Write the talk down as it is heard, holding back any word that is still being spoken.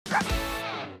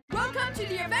Welcome to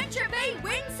the Adventure Bay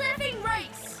windsurfing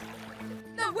race.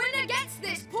 The winner gets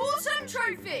this awesome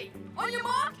trophy. On your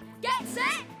mark, get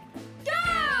set, go!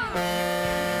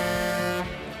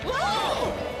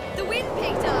 Whoa! The wind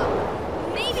picked up.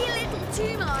 Maybe a little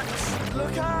too much.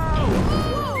 Look out!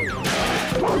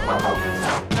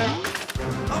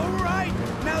 All right,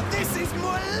 now this is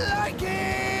more like it!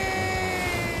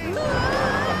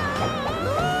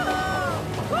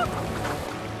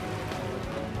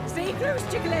 Stay close,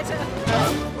 Chickaletta.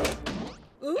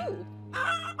 Ooh.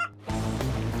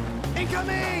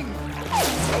 Incoming!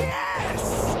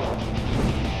 Yes!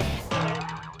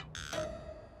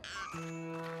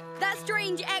 That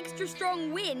strange extra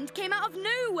strong wind came out of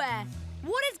nowhere.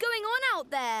 What is going on out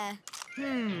there?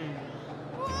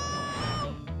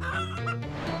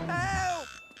 Help!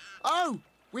 Oh,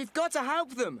 we've got to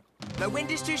help them. The wind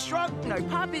is too strong, no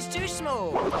pup is too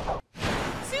small.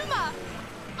 Zuma,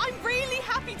 I'm really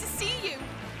happy to see you.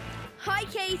 Hi,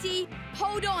 Katie.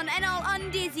 Hold on and I'll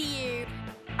undizzy you.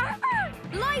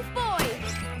 Life boy!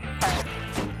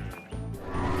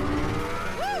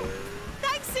 Woo!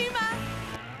 Thanks, Zuma.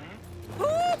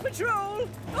 Paw Patrol!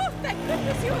 Oh, thank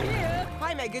goodness you're here.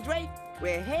 Hi, Megadray.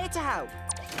 We're here to help.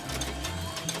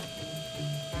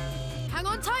 Hang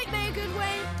on tight, May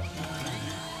Goodway.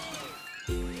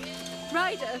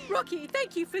 Ryder, Rocky,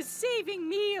 thank you for saving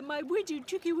me and my woody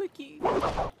Chooky Wookie.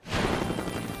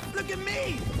 Look at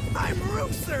me! I'm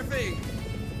roof surfing!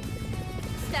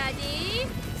 Steady,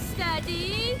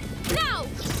 steady, now!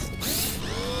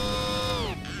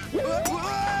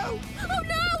 Whoa! Oh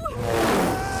no!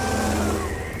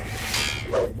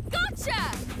 Gotcha!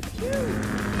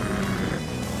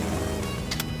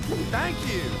 Thank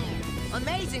you!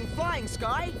 Amazing flying,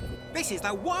 Sky. This is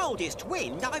the wildest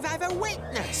wind I've ever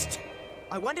witnessed.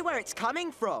 I wonder where it's coming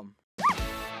from.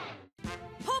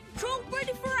 Paw Patrol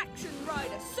ready for action,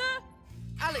 Ryder, sir.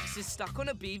 Alex is stuck on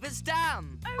a beaver's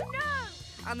dam. Oh no!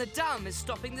 And the dam is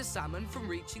stopping the salmon from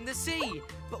reaching the sea.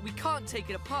 But we can't take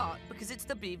it apart because it's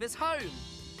the beaver's home.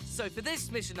 So for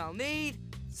this mission, I'll need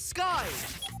Sky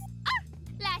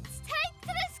Let's take to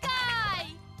the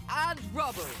sky! and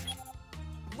Rubble.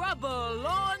 Rubble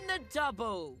on the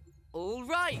double. All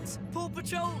right, Paw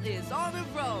Patrol is on a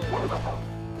roll.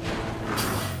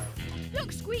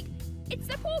 Look, Squeak, it's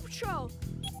the Paw Patrol.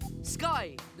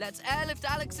 Sky, let's airlift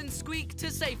Alex and Squeak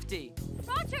to safety.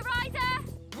 Roger, Ryder.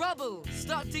 Rubble,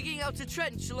 start digging out a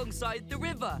trench alongside the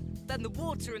river. Then the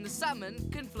water and the salmon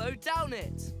can flow down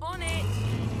it. On it.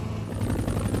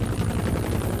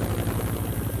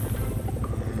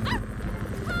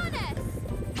 Harness!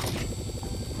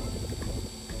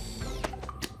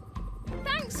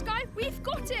 Thanks, Sky. We've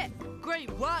got it. Great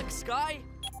work, Sky.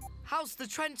 How's the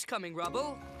trench coming,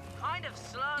 Rubble? Kind of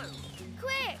slow.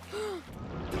 Quick.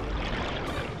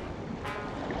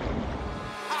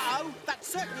 Uh-oh, that's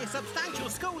certainly a substantial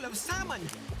school of salmon.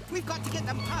 We've got to get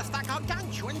them past that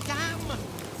gargantuan dam.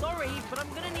 Sorry, but I'm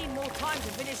going to need more time to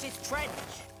finish this trench.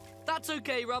 That's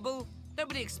okay, Rubble.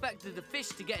 Nobody expected the fish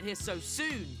to get here so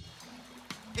soon.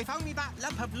 If only that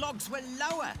lump of logs were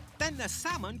lower, then the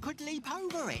salmon could leap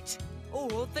over it.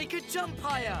 Or they could jump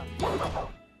higher.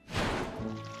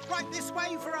 Right this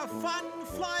way for a fun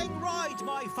flying ride,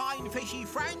 my fine fishy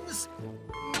friends.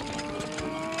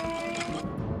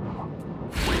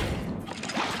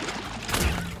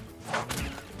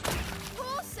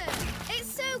 Awesome. It's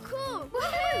so cool.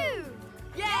 Woohoo!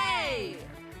 Yay!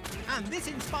 And this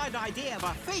inspired idea of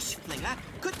a fish flinger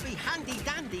could be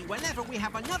handy-dandy whenever we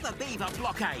have another beaver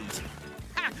blockade.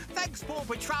 Ha! Thanks, Paw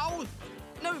Patrol.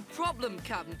 No problem,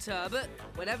 Captain Turbot.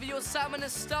 Whenever your salmon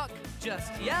is stuck,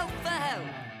 just yell for help.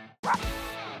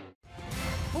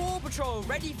 Paw Patrol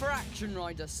ready for action,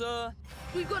 Ryder, sir.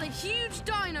 We've got a huge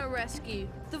dino rescue.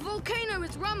 The volcano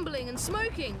is rumbling and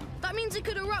smoking. That means it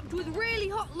could erupt with really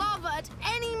hot lava at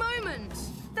any moment.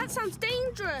 That sounds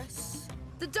dangerous.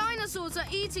 The dinosaurs are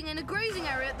eating in a grazing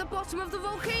area at the bottom of the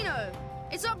volcano.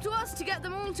 It's up to us to get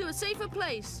them all to a safer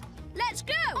place. Let's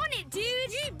go! On it,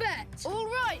 dude! You bet! All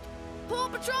right, Paw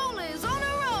Patrol is on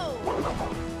a roll!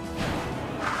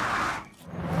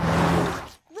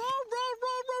 Roar, roar,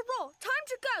 roar, roar, roar! Time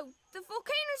to go! The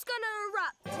volcano's gonna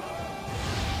erupt!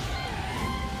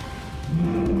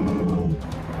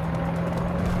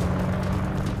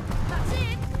 That's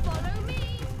it! Follow me!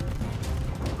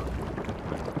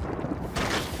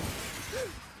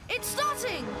 It's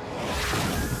starting!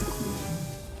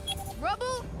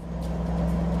 Rubble!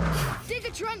 Dig a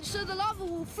trench so the lava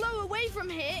will flow away from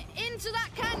here into that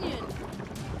canyon.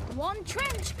 One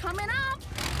trench coming up!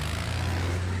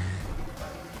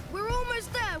 We're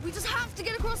almost there. We just have to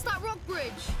get across that rock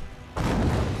bridge.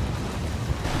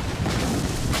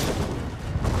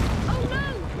 Oh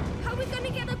no!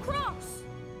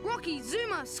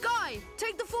 Azuma, Sky,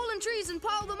 take the fallen trees and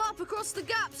pile them up across the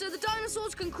gap so the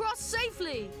dinosaurs can cross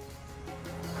safely.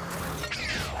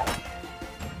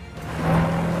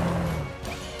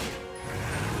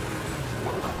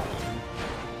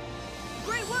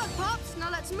 Great work, Pups. Now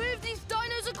let's move these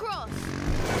dinos across.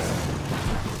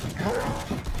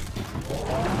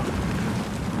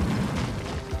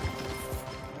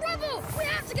 Rubble, we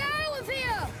have to get out of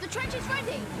here. The trench is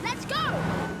ready. Let's go.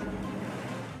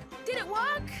 Did it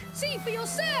work? See for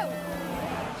yourself.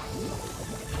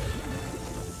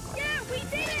 Yeah, we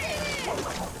did it.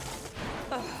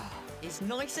 It's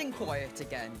nice and quiet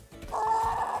again.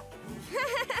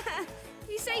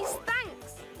 He says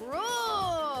thanks.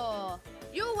 Roar.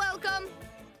 You're welcome.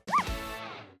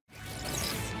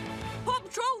 Paw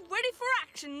Patrol ready for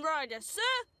action, Ryder, sir.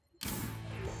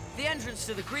 The entrance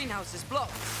to the greenhouse is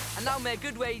blocked, and now Mayor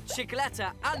Goodway,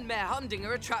 Chickaletta, and Mayor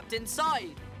Humdinger are trapped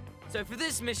inside. So for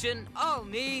this mission, I'll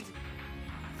need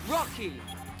Rocky.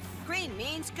 Green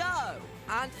means go.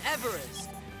 And Everest.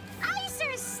 Ice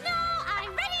or snow, I'm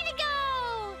ready to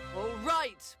go. All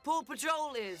right, Paw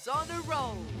Patrol is on a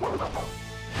roll.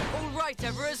 All right,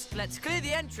 Everest, let's clear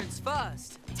the entrance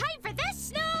first. Time for this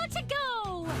snow to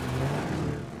go.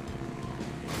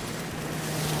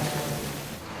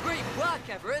 Great work,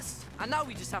 Everest. And now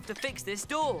we just have to fix this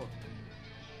door.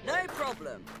 No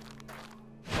problem.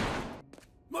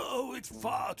 Oh, it's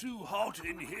far too hot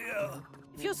in here.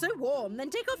 If you're so warm, then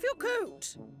take off your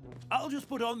coat. I'll just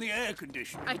put on the air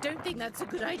conditioner. I don't think that's a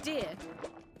good idea.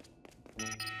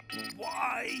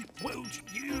 Why won't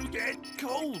you get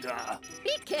colder?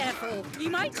 Be careful. You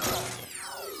might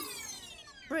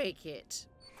break it.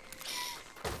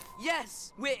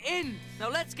 Yes, we're in. Now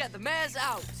let's get the mares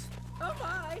out. Oh,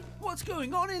 my. What's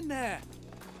going on in there?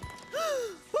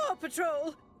 Paw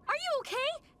Patrol. Are you okay?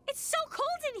 It's so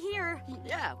cold in here.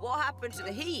 Yeah, what happened to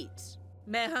the heat?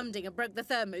 Mayor Humdinger broke the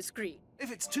thermoscreen.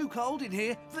 If it's too cold in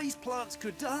here, these plants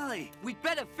could die. We'd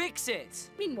better fix it.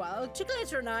 Meanwhile,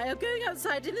 Chickaletta and I are going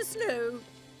outside in the snow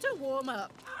to warm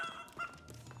up.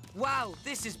 Wow,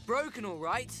 this is broken, all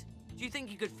right. Do you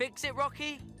think you could fix it,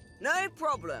 Rocky? No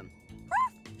problem.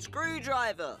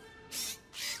 Screwdriver.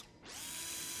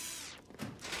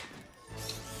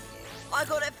 I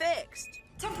got it fixed.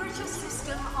 Temperature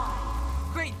system on.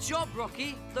 Great job,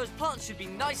 Rocky. Those plants should be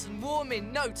nice and warm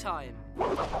in no time.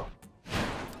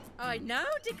 I now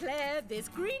declare this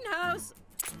greenhouse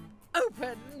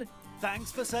open.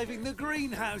 Thanks for saving the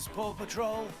greenhouse, Paw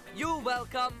Patrol. You're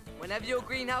welcome. Whenever your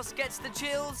greenhouse gets the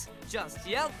chills, just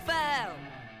yell fail.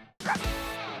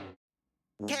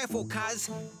 Careful, cuz.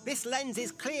 This lens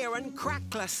is clear and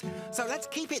crackless, so let's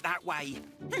keep it that way.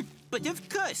 But of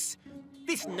course,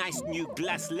 this nice new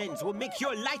glass lens will make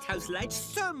your lighthouse lights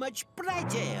so much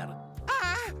brighter.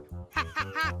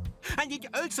 And it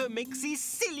also makes these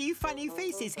silly, funny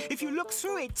faces if you look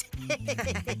through it.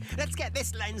 Let's get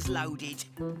this lens loaded.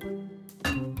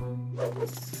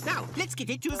 Now, let's get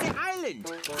it to the island.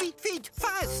 Feet,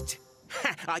 fast!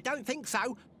 I don't think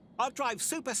so. I'll drive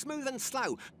super smooth and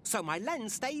slow, so my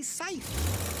lens stays safe.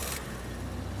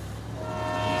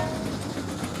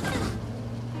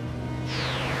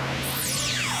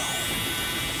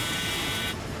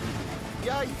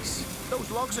 Yikes!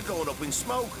 Those logs are going up in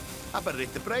smoke. I better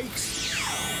hit the brakes.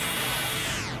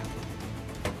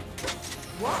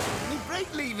 What? My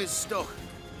brake lever's stuck.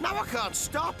 Now I can't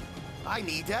stop. I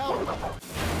need help.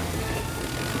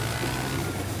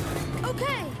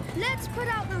 Okay, let's put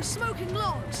out those smoking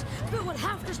logs, but we'll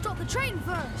have to stop the train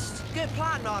first. Good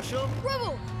plan, Marshall.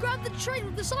 Rubble, grab the train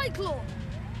with the cyclone.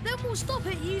 Then we'll stop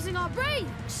it using our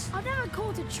brakes. I've never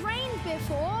caught a train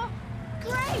before.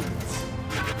 Great!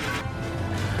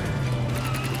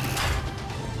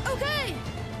 Okay,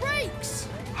 brakes!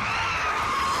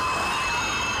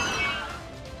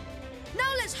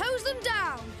 Now let's hose them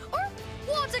down. Or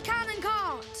water cannon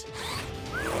cart.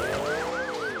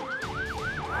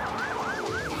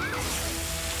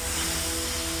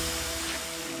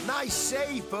 Nice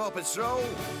save, Paw Patrol.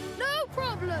 No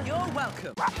problem. You're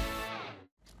welcome.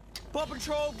 Paw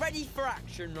Patrol ready for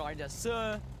action, Ryder,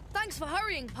 sir. Thanks for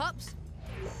hurrying, Pups.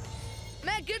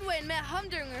 Mayor Goodway and Mayor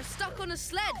Humdinger are stuck on a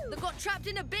sled that got trapped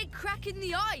in a big crack in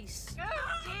the ice. Oh,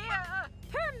 dear.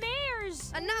 Poor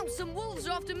mares. And now some wolves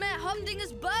are after Mayor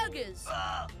Humdinger's burgers.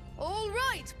 All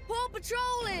right, Paw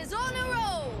Patrol is on a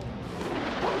roll.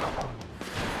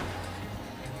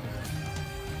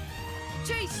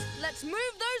 Chase, let's move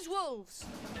those wolves.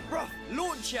 Ruff,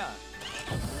 launcher.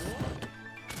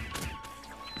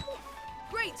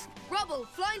 Great. Rubble,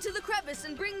 fly into the crevice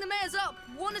and bring the mares up,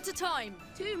 one at a time.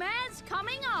 2 mares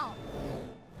coming up.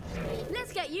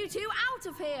 Let's get you two out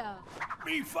of here.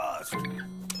 Me first.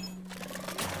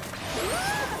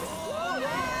 Woo!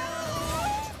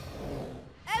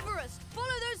 Everest,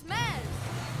 follow those mares!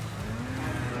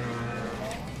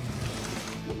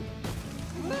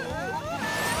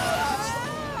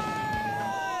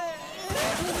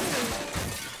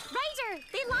 Ryder,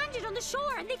 they landed on the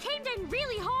shore and they came down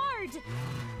really hard.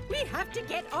 We have to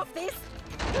get off this.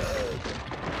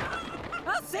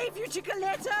 I'll save you,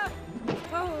 Chickaletta.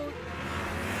 Oh.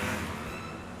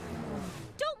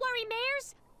 Don't worry,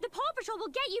 mares. The Paw Patrol will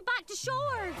get you back to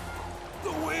shore.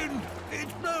 The wind!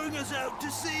 It's blowing us out to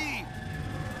sea!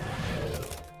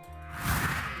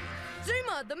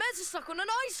 Zuma, the mares are stuck on an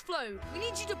ice floe. We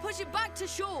need you to push it back to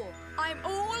shore. I'm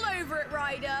all over it,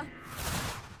 Ryder.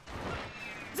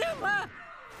 Zuma!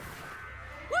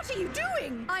 What are you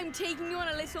doing? I'm taking you on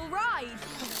a little ride.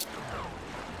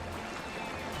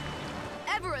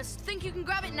 Everest, think you can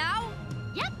grab it now?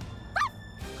 Yep.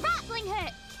 Grappling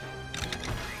hook.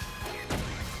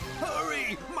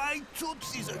 Hurry! My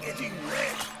tootsies are getting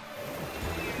wet!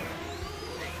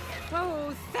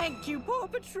 Oh, thank you, Paw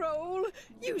Patrol.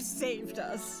 You saved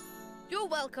us. You're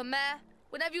welcome, Mare.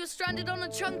 Whenever you're stranded on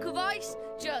a chunk of ice,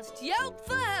 just yelp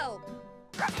for help.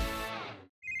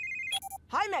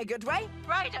 Hi, Mayor Goodway.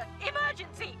 Ryder,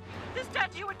 emergency! The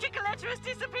statue of Chickaletta has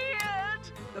disappeared!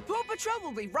 The Paw Patrol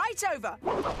will be right over.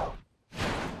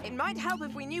 It might help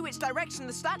if we knew which direction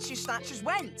the statue snatchers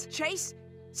went. Chase,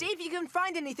 see if you can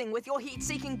find anything with your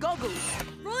heat-seeking goggles.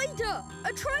 Ryder,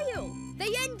 a trail.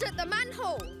 They end at the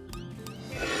manhole.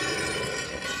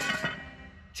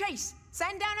 Chase,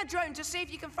 send down a drone to see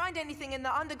if you can find anything in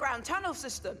the underground tunnel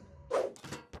system.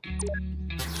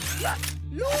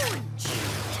 Launch!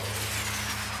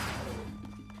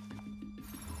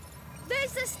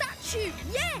 There's the statue,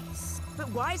 yes! But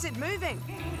why is it moving?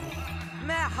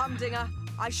 Mayor Humdinger,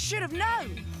 I should have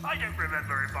known. I don't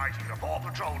remember inviting the Paw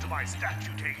Patrol to my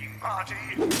statue-taking party.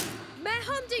 Mayor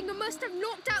Humdinger must have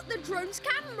knocked out the drone's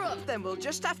camera. Then we'll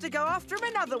just have to go after him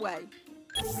another way.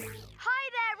 Hi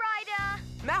there, Ryder.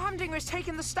 Mayor Humdinger has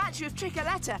taken the statue of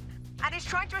Chickaletta and is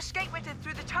trying to escape with it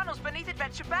through the tunnels beneath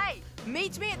Adventure Bay.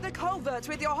 Meet me at the culvert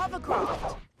with your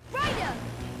hovercraft. Ryder,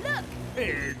 look!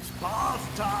 It's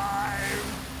bath time!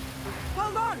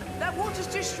 Hold on, that water's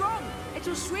too strong.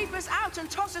 It'll sweep us out and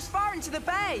toss us far into the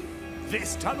bay.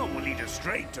 This tunnel will lead us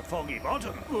straight to Foggy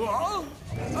Bottom. Oh!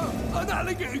 An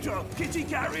alligator! Kitty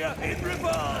carrier in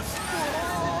reverse!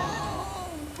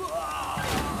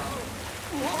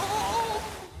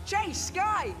 Chase,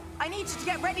 Sky, I need you to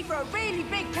get ready for a really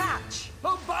big catch.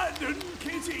 Abandon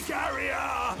kitty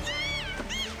carrier!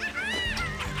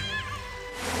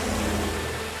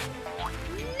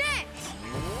 Net!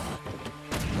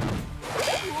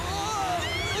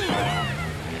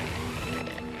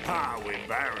 How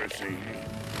embarrassing.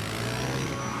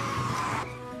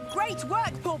 Great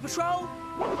work, Paw Patrol.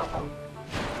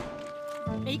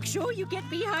 Make sure you get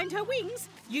behind her wings.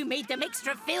 You made them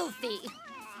extra filthy.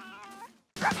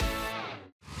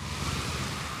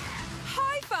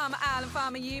 Hi, Farmer Al and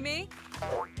Farmer Yumi.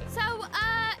 So,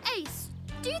 Ace,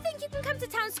 do you think you can come to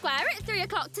Town Square at 3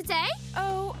 o'clock today?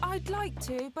 Oh, I'd like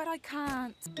to, but I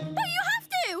can't. But you have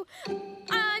to!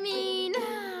 I mean,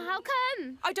 how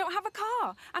come? I don't have a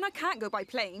car, and I can't go by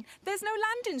plane. There's no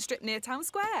landing strip near Town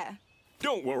Square.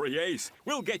 Don't worry, Ace.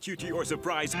 We'll get you to your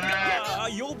surprise.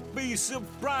 You'll be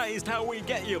surprised how we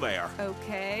get you there.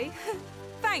 OK.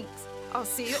 Thanks. I'll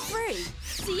see you at 3.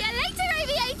 See you later,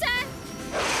 Aviator!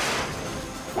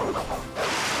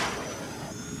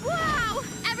 Wow!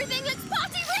 Everything looks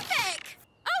party-rific!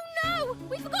 Oh no!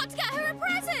 We forgot to get her a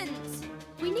present!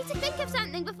 We need to think of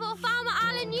something before Farmer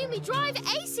Al and Yumi drive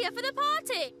Ace here for the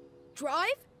party.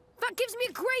 Drive? That gives me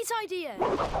a great idea.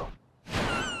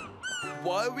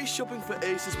 Why are we shopping for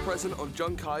Ace's present on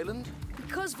Junk Island?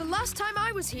 Because the last time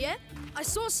I was here, I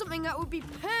saw something that would be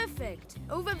perfect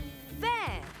over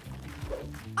there.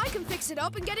 I can fix it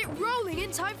up and get it rolling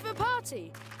in time for the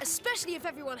party, especially if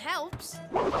everyone helps.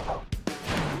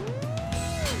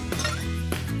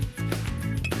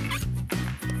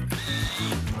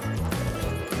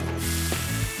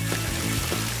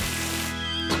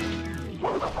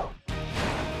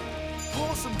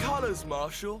 Pour some colours,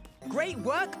 Marshall. Great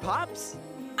work, Pups.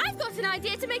 I've got an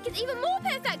idea to make it even more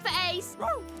perfect for Ace.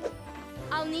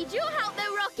 I'll need your help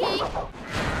though, Rocky.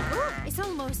 Oh, it's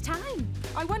almost time.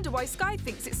 I wonder why Sky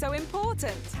thinks it's so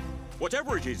important.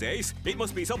 Whatever it is, Ace, it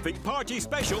must be something party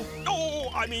special.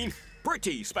 Oh, I mean,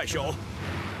 pretty special.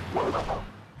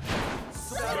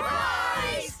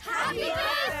 Surprise! Happy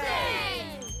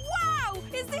birthday! Wow!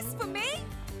 Is this for me?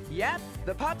 Yep,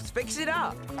 the Pups fix it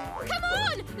up. Come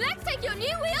on! Let's take your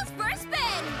new wheels for a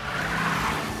spin!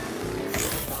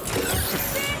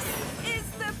 This is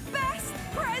the best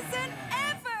present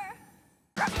ever!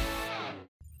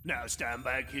 Now stand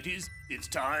by, kitties. It's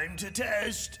time to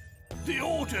test the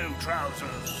auto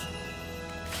trousers.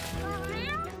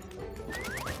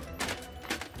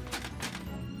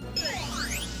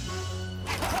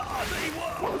 Ah, they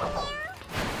work!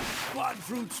 One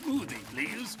fruit smoothie,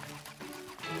 please.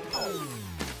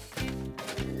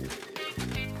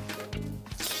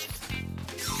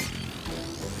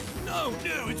 No,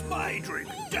 it's my drink.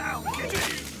 Down,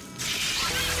 kitty!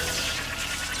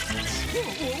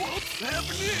 What's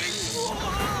happening?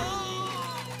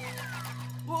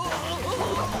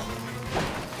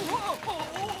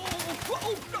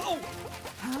 Oh, no!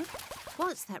 Huh?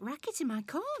 What's that racket in my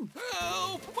corn?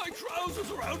 Help! My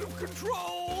trousers are out of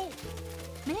control!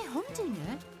 Mayor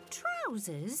Humdinger?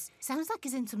 Trousers? Sounds like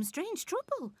he's in some strange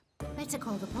trouble. Better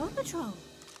call the Paw Patrol.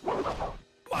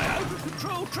 My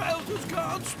out-of-control trousers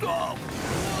can't stop!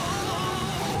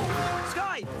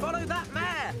 Sky, follow that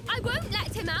mare! I won't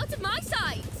let him out of my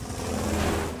sight!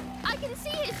 I can see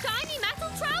his shiny metal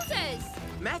trousers!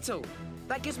 Metal?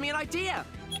 That gives me an idea!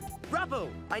 Rubble,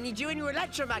 I need you and your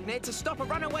electromagnet to stop a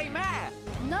runaway mare!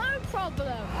 No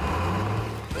problem!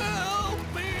 Help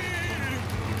me!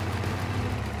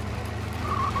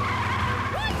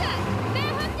 Ryder!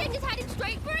 Mayor Humding is heading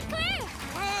straight for a cliff!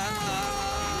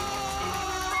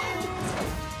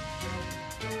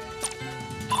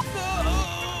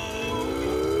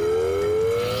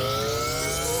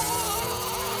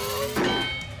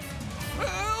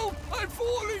 Help! I'm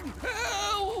falling!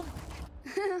 Help!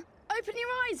 Open your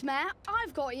eyes, Mayor.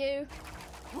 I've got you.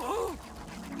 Oh,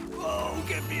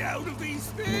 get me out of these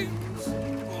things!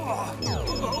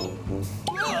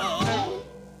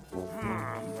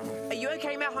 Are you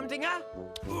okay, Mayor Humdinger?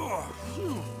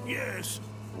 Yes.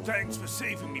 Thanks for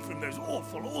saving me from those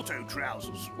awful auto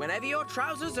trousers. Whenever your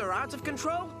trousers are out of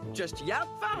control, just yelp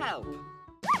for help.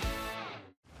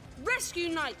 Rescue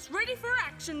Knights ready for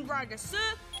action, Ryder,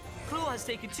 sir. Claw has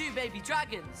taken 2 baby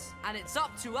dragons, and it's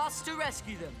up to us to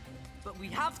rescue them. But we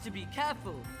have to be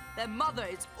careful. Their mother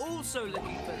is also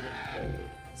looking for them.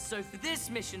 So for this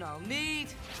mission, I'll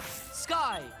need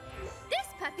Sky. This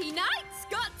puppy knight's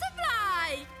got to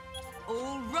fly!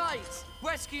 All right,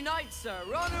 Rescue Knights are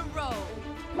on a roll.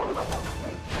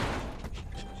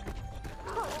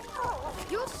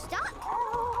 You're stuck?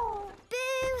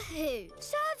 Boo-hoo.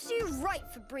 Serves you right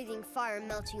for breathing fire and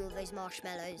melting all those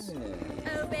marshmallows.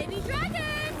 Oh, baby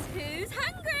dragons, who's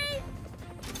hungry?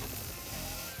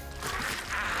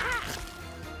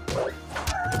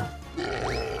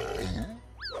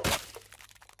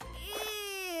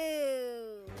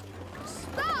 Ew.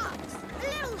 Sparks, a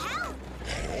little help.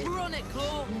 We're on it,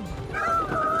 Claw.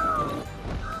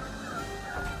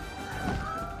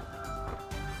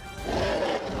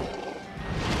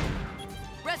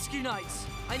 Rescue Knights,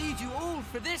 I need you all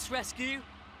for this rescue.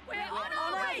 We're on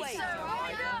our way, Sir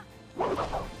Ryder.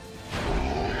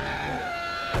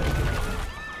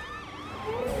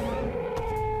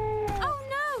 Oh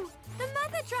no! The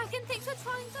mother dragon thinks we're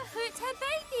trying to hurt her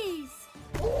babies.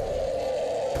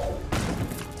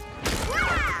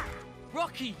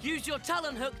 Rocky, use your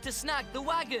talon hook to snag the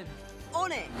wagon.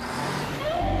 On it!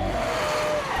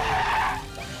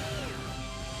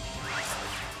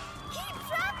 Keep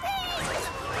flapping!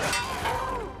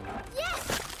 Yes!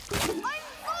 I'm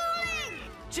falling!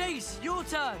 Chase, your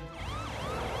turn.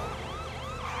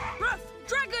 Rough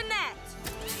Dragonet.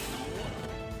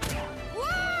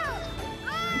 Whoa!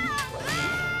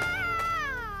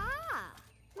 Ah!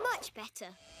 Much better.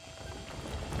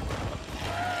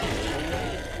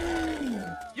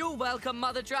 You're welcome,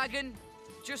 Mother Dragon.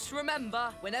 Just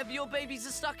remember, whenever your babies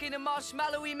are stuck in a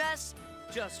marshmallowy mess,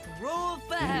 just roar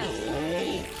for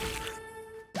help.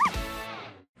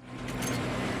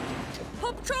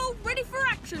 Paw Patrol ready for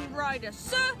action, Ryder,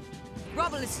 sir.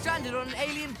 Rubble is stranded on an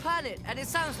alien planet, and it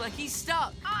sounds like he's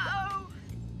stuck. Uh-oh.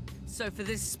 So for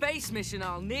this space mission,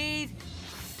 I'll need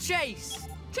Chase.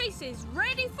 Chase is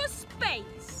ready for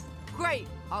space. Great.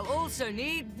 I'll also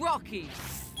need Rocky.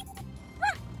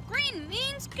 Green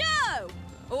means go.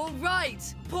 All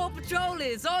right. Paw Patrol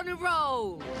is on a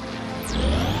roll.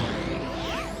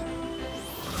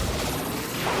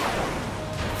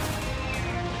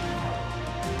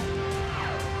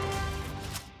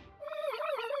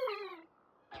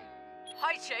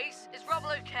 Hi, Chase. Is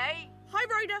Rubble okay? Hi,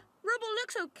 Ryder. Rubble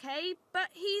looks okay, but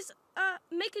he's,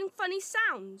 making funny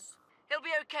sounds. He'll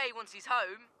be okay once he's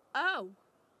home. Oh.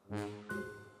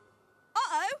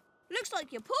 Uh-oh. Looks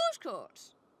like your paw's caught.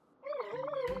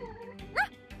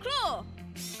 Claw.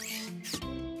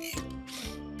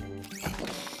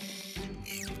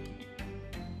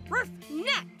 Ruff,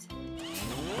 net.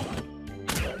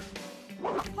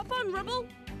 Hop on, Rubble.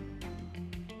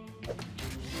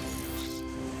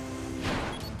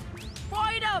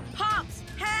 Freedom! Pups!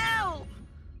 Help!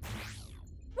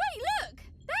 Wait, look!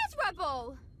 There's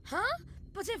Rubble! Huh?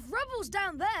 But if Rubble's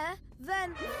down there,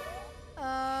 then...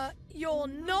 you're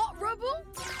not Rubble?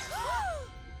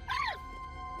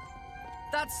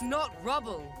 That's not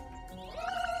Rubble.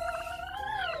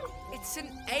 It's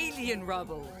an alien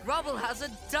Rubble. Rubble has a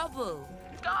double.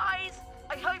 Guys,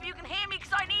 I hope you can hear me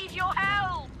because I need your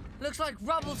help! Looks like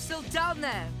Rubble's still down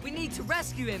there. We need to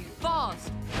rescue him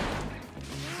fast.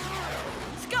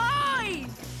 Sky!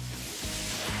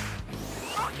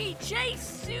 Rocky,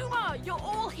 Chase, Zuma, you're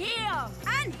all here!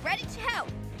 And ready to help.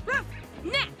 Ruff,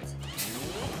 net!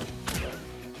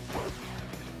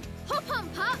 Hop on,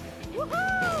 Pup!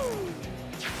 Woohoo!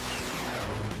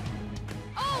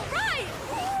 All right!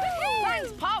 Woohoo!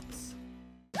 Thanks, Pups!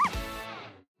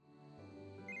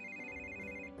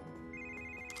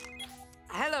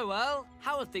 Hello, Earl.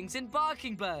 How are things in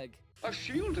Barkingburg? A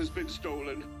shield has been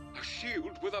stolen. A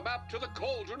shield with a map to the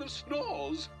Cauldron of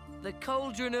Snores. The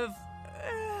Cauldron of...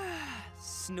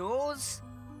 snores?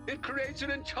 It creates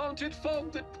an enchanted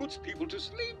fog that puts people to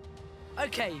sleep.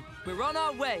 Okay, we're on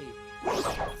our way.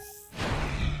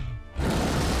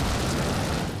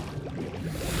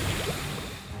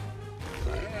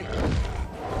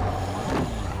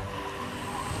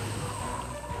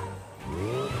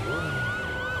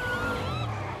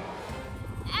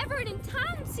 Everyone in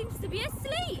town seems to be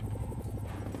asleep.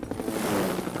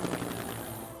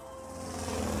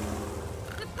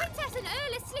 The Princess and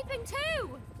Earl is sleeping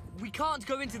too. We can't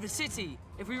go into the city.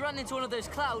 If we run into one of those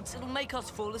clouds, it'll make us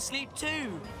fall asleep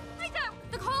too.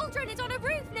 The cauldron is on a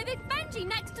roof near Big Benji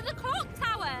next to the clock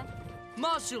tower.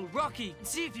 Marshall, Rocky,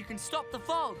 see if you can stop the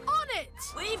fog. On it!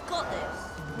 We've got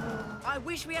this. I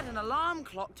wish we had an alarm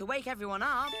clock to wake everyone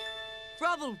up.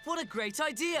 Rubble, what a great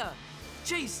idea.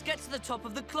 Chase, get to the top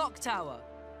of the clock tower.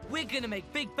 We're gonna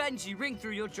make Big Benji ring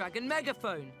through your dragon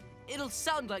megaphone. It'll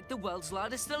sound like the world's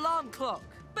loudest alarm clock.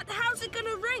 But how's it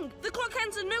gonna ring? The clock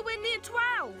hands are nowhere near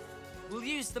 12. We'll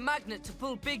use the magnet to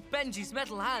pull Big Benji's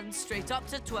metal hands straight up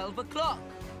to 12 o'clock.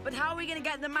 But how are we gonna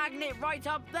get the magnet right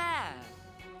up there?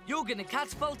 You're gonna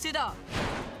catapult it up.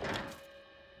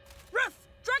 Ruff,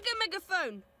 dragon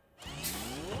megaphone.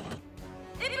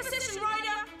 In position,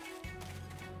 Ryder.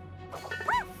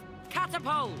 Ruff,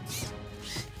 catapult.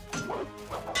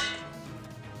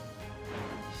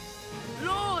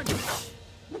 Launch.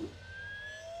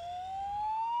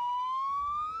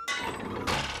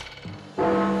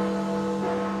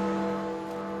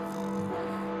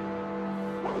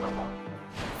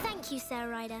 Thank you, Sir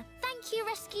Ryder. Thank you,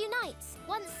 Rescue Knights.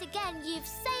 Once again, you've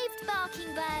saved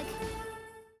Barkingburg.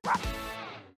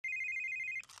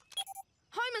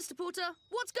 Hi, Mr. Porter.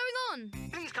 What's going on?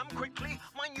 Please come quickly.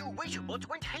 My new waiter bot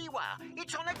went haywire.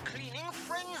 It's on a cleaning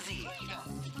frenzy.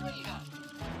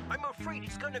 I'm afraid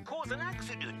it's going to cause an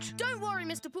accident. Don't worry,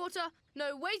 Mr. Porter.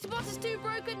 No waiter bot is too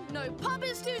broken, no pub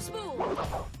is too small.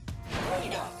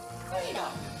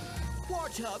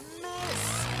 What a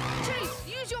mess! Chase,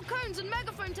 use your cones and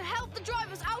megaphone to help the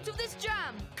drivers out of this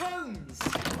jam. Cones!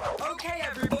 Okay,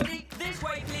 everybody, this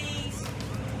way, please.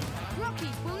 Rocky,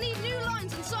 we'll need new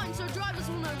lines and signs so drivers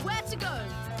will know where to go.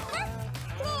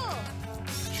 Claw!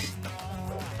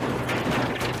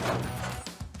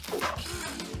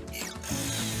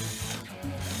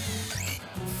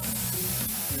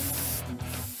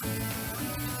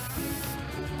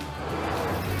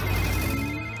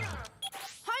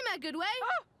 Goodway.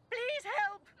 Oh, please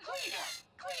help!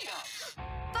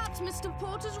 That's Mr.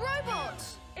 Porter's robot.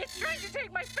 It's trying to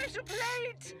take my special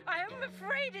plate. I am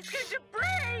afraid it's going to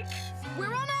break.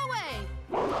 We're on our way.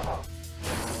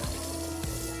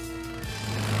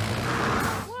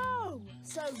 Whoa!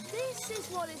 So this is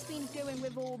what it's been doing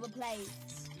with all the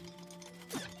plates.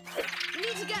 We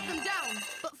need to get them down,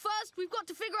 but first we've got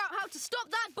to figure out how to stop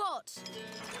that bot.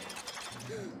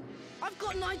 I've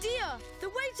got an idea. The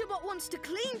waiter bot wants to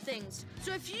clean things,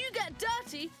 so if you get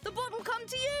dirty, the bot will come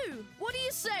to you. What do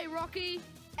you say, Rocky?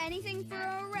 Anything for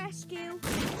a rescue.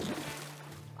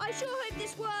 I sure hope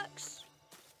this works.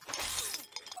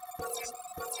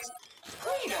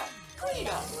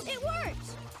 Cleaner! It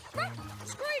worked!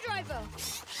 Screwdriver!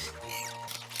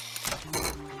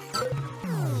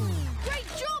 Great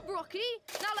job, Rocky!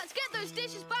 Now let's get those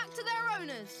dishes back to their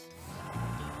owners.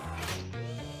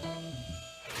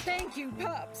 Thank you,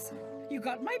 Pups. You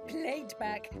got my plate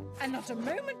back, and not a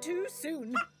moment too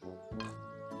soon.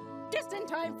 Just in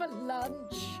time for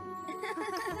lunch.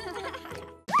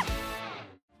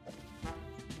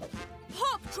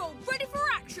 Paw Patrol ready for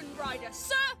action, Ryder,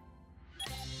 sir!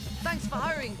 Thanks for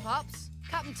hurrying, Pups.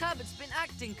 Captain Turbott's been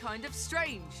acting kind of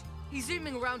strange. He's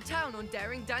zooming around town on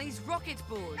Daring Danny's rocket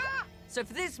board. So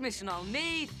for this mission, I'll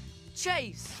need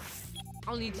Chase.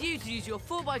 I'll need you to use your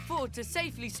 4x4 to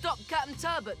safely stop Captain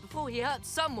Turbot before he hurts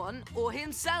someone or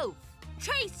himself.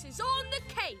 Chase is on the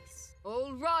case.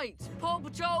 All right, Paw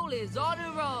Patrol is on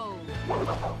a roll.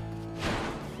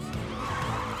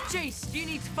 Chase, you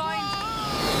need to find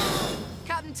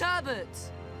Captain Turbot.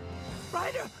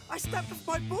 Ryder, I stepped off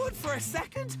my board for a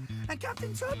second, and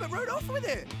Captain Turbot rode off with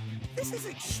it. This is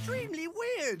extremely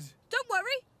weird. Don't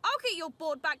worry, I'll get your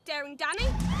board back, Daring Danny.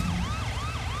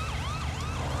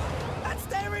 That's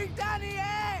Daring Danny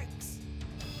X!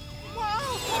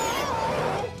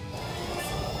 Whoa!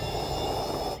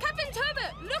 Captain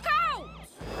Turbot, look out!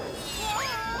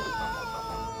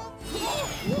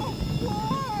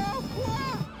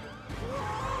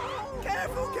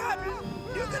 Careful, Captain!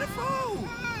 You're gonna fall!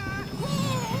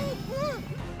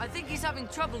 I think he's having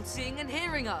trouble seeing and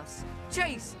hearing us.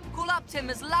 Chase, call up to him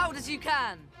as loud as you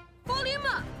can. Volume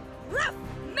up! Rough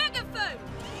megaphone!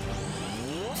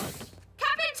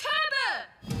 Captain Turbot!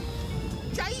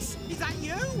 Chase, is that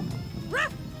you?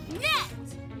 Rough net!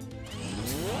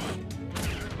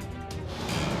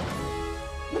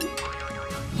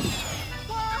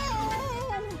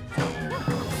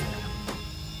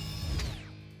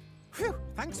 Phew,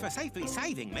 thanks for safely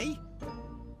saving me.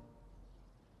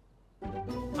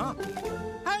 Huh?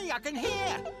 Hey, I can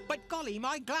hear! But golly,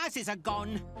 my glasses are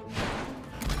gone.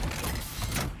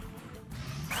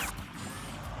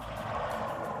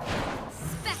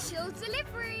 Special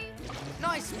delivery.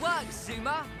 Nice work,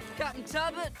 Zuma. Captain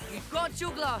Turbot, you've got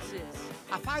your glasses.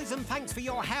 1,000 thanks for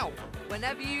your help.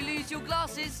 Whenever you lose your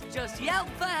glasses, just yelp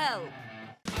for help.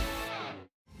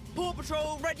 Paw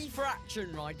Patrol ready for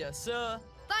action, Ryder, sir.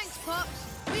 Thanks, Pups.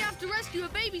 We have to rescue a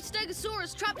baby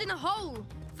Stegosaurus trapped in a hole.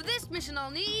 For this mission,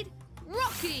 I'll need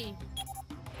Rocky.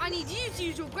 I need you to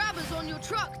use your grabbers on your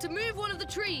truck to move one of the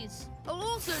trees. I'll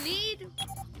also need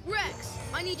Rex.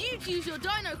 I need you to use your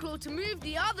dino claw to move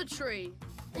the other tree.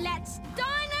 Let's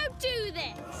Dino do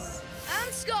this.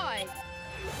 And Sky.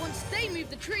 Once they move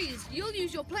the trees, you'll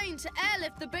use your plane to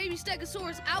airlift the baby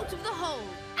Stegosaurus out of the hole.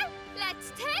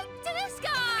 Let's take to the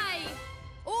sky.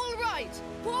 All right,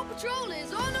 Paw Patrol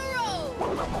is on a roll.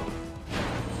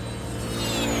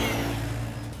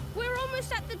 We're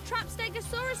almost at the trapped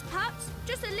Stegosaurus, Pups.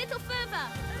 Just a little further.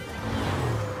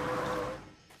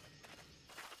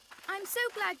 I'm so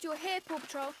glad you're here, Paw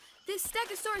Patrol. This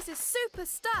Stegosaurus is super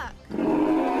stuck.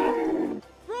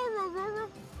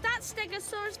 That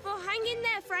Stegosaurus will hang in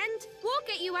there, friend. We'll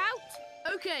get you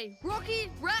out. Okay, Rocky,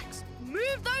 Rex,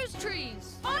 move those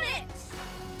trees. On it!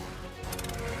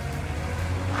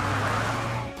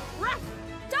 Ruff!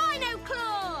 Dino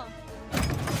Claw!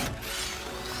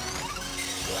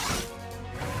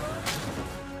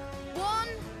 One,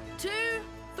 two,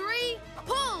 three,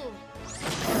 pull!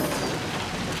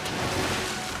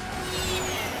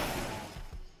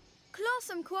 Claw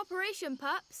some cooperation,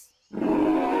 Pups.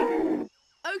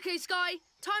 Okay, Sky,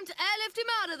 time to airlift him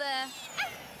out of there.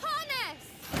 Harness!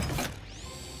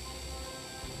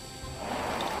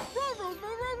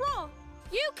 Roar.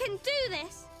 You can do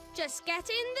this. Just get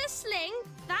in the sling.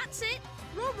 That's it.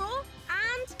 Roar.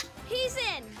 And he's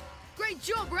in. Great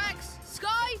job, Rex.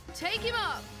 Sky, take him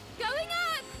up. Going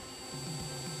up!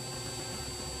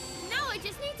 Now I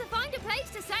just need to find a place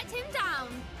to set him down.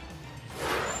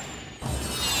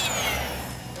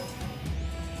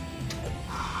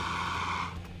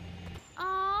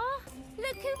 Aw,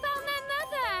 look who found their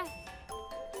mother.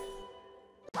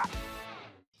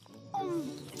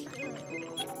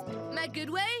 Meg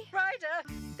Goodway? Ryder,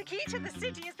 the key to the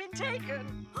city has been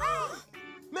taken.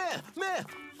 Mayor,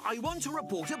 I want to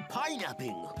report a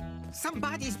pineapping.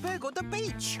 Somebody's burgled the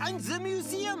beach and the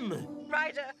museum.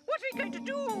 Ryder, what are we going to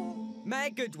do? Mayor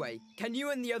Goodway, can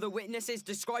you and the other witnesses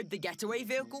describe the getaway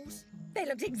vehicles? They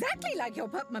looked exactly like your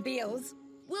Pupmobiles.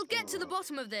 We'll get to the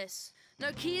bottom of this.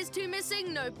 No key is too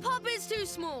missing, no pup is too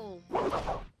small.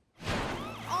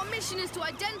 Our mission is to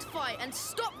identify and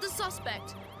stop the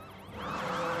suspect.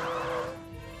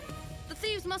 The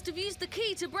thieves must have used the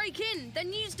key to break in,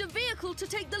 then used a vehicle to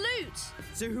take the loot.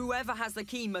 So whoever has the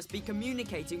key must be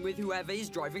communicating with whoever is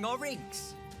driving our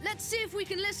rigs. Let's see if we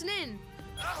can listen in.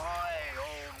 Ahoy,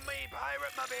 old me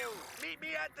pirate mobile! Meet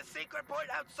me at the secret point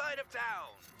outside of town.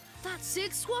 That's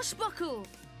Sid Swashbuckle.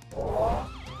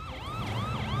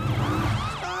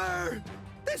 Arr!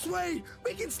 This way!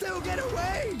 We can still get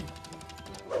away!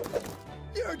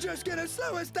 You're just gonna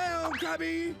slow us down,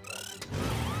 Krabby!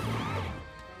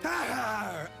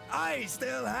 Ha! I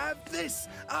still have this!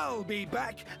 I'll be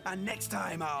back, and next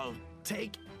time I'll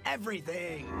take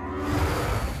everything!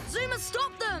 Zuma,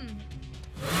 stop them!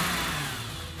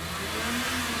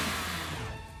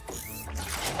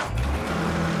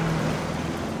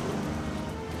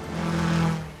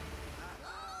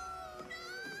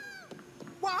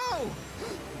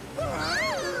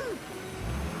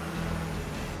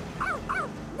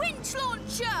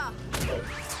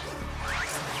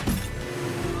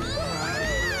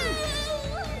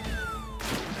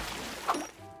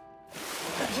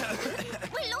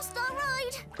 We lost our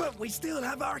ride. But we still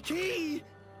have our key.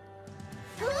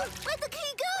 Where'd the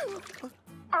key go?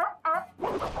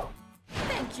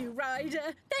 Thank you,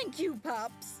 Ryder. Thank you,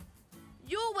 Pups.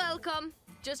 You're welcome.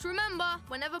 Just remember,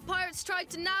 whenever pirates try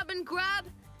to nab and grab,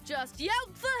 just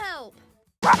yelp for help.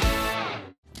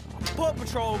 Paw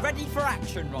Patrol ready for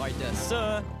action, Ryder,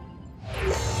 sir.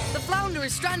 The flounder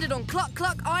is stranded on Cluck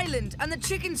Cluck Island, and the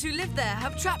chickens who live there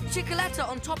have trapped Chickaletta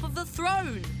on top of the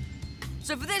throne.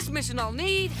 So for this mission, I'll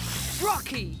need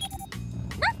Rocky.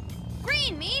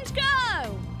 Green means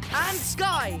go. And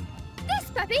Sky.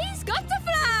 This puppy's got to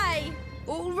fly.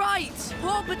 All right,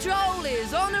 Paw Patrol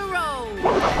is on a roll.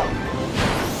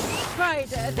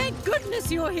 Ryder, thank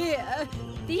goodness you're here.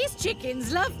 These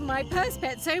chickens love my purse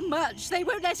pet so much they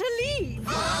won't let her leave.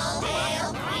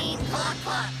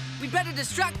 We'd better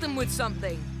distract them with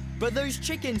something. But those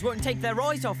chickens won't take their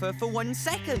eyes off her for 1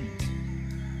 second.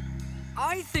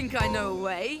 I think I know a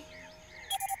way.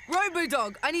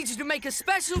 Robo-Dog, I need you to make a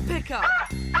special pickup.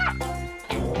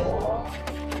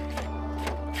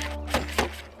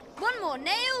 One more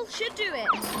nail should do it.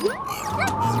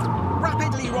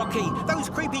 Rapidly, Rocky! Those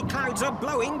creepy clouds are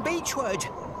blowing beachward.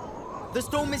 The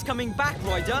storm is coming back,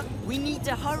 Ryder. We need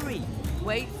to hurry.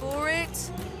 Wait for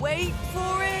it. Wait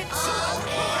for it.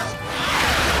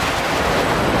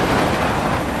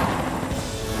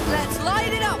 Let's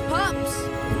light it up, Pups.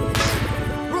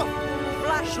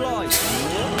 Flashlight.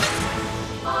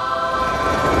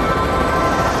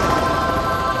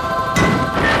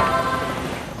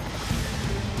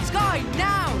 Sky,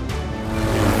 now!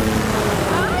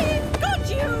 I've got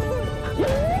you!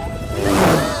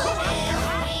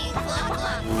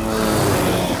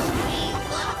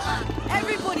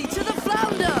 Everybody to the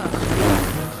flounder!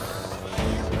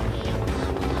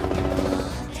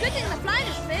 Good thing the flight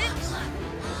is fixed.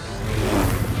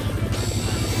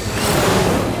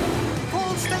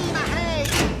 Full steam ahead!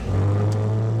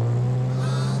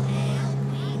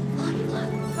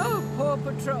 Oh, Paw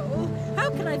Patrol, how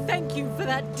can I thank you for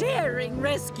that daring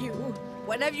rescue?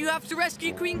 Whenever you have to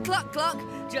rescue Queen Cluck Cluck,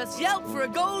 just yelp for a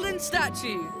golden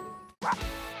statue.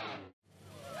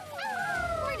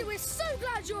 Ryder, we're so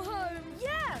glad you're home.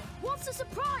 Yeah, what's the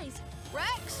surprise?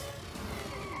 Rex?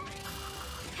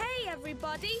 Hey,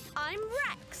 everybody, I'm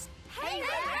Rex. Hey,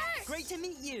 Rex! Great to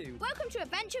meet you. Welcome to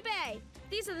Adventure Bay.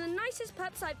 These are the nicest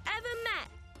pups I've ever met.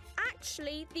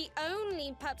 Actually, the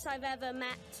only pups I've ever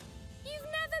met. You've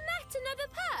never met another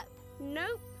pup?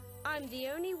 Nope, I'm the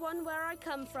only one where I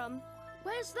come from.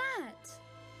 Where's that?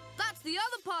 That's the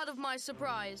other part of my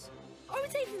surprise. Are we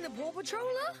taking the Paw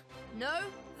Patroller? No,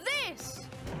 this!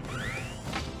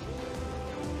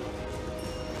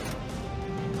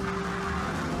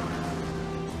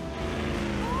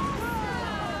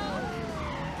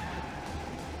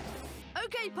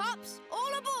 Okay, Pups,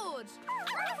 all aboard!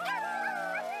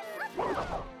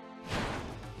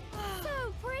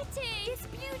 So pretty. It's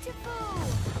beautiful.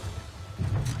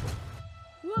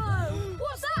 Whoa,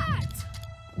 What's that?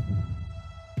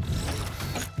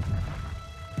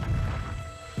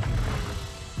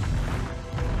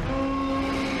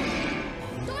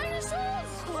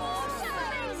 Dinosaurs!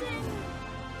 amazing.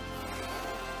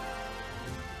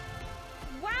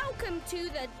 Welcome to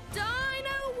the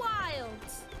Dino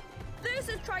Wilds. Those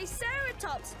are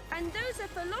Triceratops and those are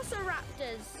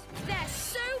Velociraptors. They're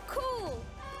so cool.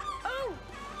 Oh,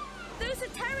 those are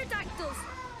pterodactyls.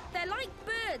 They're like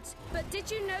birds, but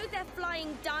did you know they're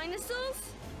flying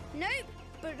dinosaurs? Nope,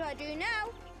 but I do now.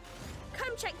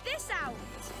 Come check this out.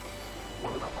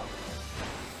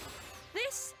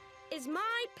 This is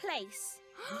my place.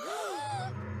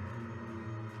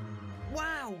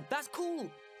 Wow, that's cool.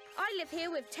 I live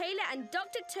here with Taylor and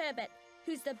Dr. Turbot,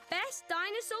 who's the best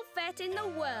dinosaur vet in the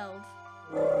world.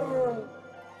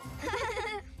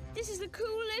 This is the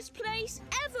coolest place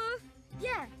ever.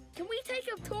 Yeah, can we take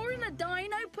a tour in a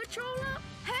Dino Patroller?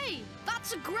 Hey,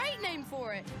 that's a great name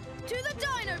for it. To the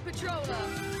Dino Patroller.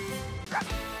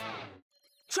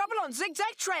 Trouble on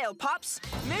Zigzag Trail, Pups.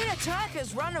 Moon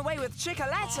attackers run away with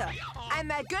Chickaletta, and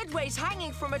their Goodway's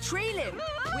hanging from a tree limb.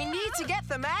 We need to get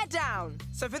the mare down.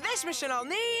 So for this mission, I'll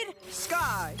need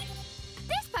Sky.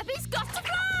 This puppy's got to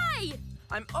fly!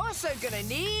 I'm also gonna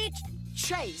need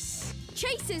Chase.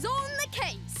 Chase is on the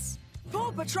case.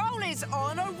 Paw Patrol is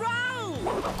on a roll!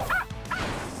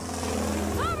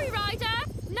 Hurry, Ryder!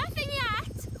 Nothing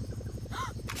yet!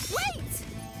 Wait!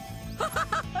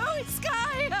 Oh, it's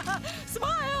Sky!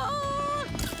 Smile!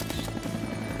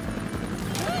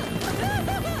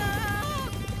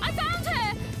 I found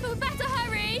her! But we better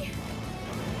hurry!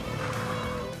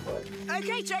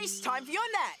 OK, Chase, time for your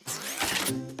net.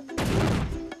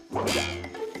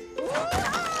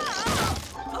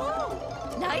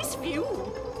 Oh, nice view.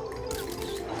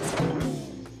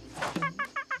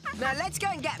 Now let's go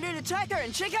and get Luna Turker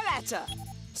and Chickaletta.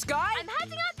 Sky? I'm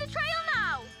heading up the trail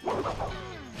now.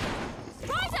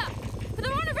 Ryder!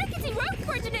 They're on a rickety rope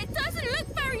bridge and it doesn't look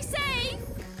very safe.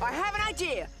 I have an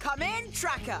idea. Come in,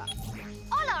 Tracker.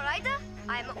 Hola, Ryder.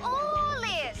 I'm all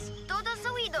ears. Todos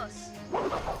oídos.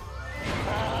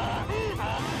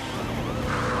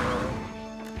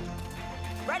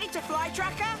 Ready to fly,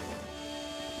 Tracker?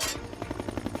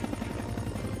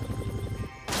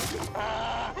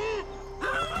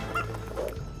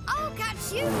 I'll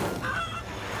catch you.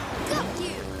 Got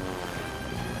you.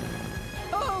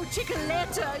 Oh,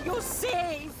 Chickaletta, you're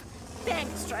safe.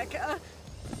 Thanks, Tracker.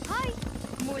 Hi,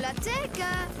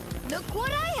 Mulateca. Look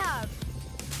what I have.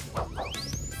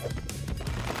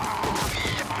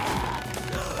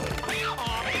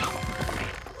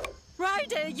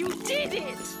 Ryder, you did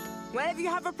it. Whenever you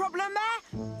have a problem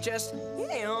there, just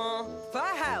yell for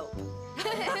help.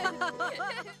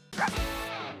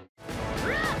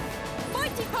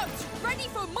 Mighty Pups, ready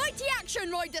for mighty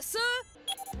action, Ryder, sir!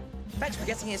 Thanks for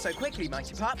getting here so quickly,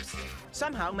 Mighty Pups.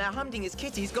 Somehow, Mayor Humdinger's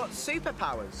kitty's got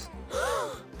superpowers.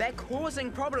 They're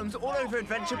causing problems all over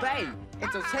Adventure Bay.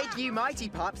 It'll take you, Mighty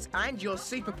Pups, and your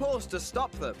super paws to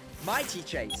stop them. Mighty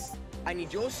Chase, I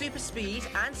need your super speed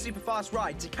and super fast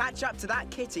ride to catch up to that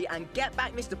kitty and get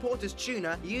back Mr. Porter's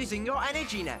tuna using your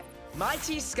energy net.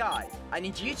 Mighty Sky, I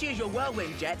need you to use your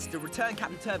whirlwind jets to return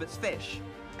Captain Turbo's fish.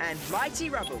 And Mighty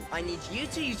Rubble, I need you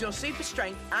to use your super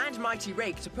strength and Mighty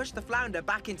Rig to push the flounder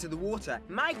back into the water.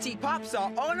 Mighty Pups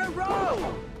are on a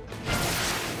roll!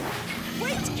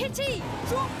 Wait, Kitty!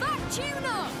 Drop that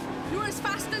tuna! You're as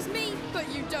fast as me, but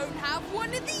you don't have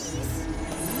one of these!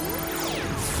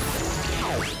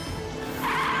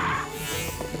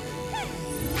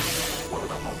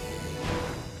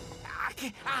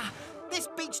 This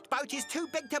beached boat is too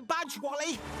big to budge,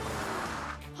 Wally.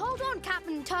 Hold on,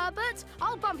 Captain Turbot.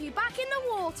 I'll bump you back in the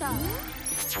water.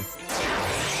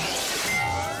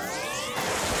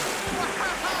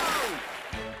 Whoa!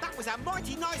 That was a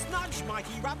mighty nice nudge,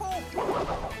 Mighty Rubble.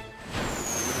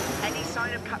 Any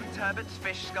sign of Captain Turbo's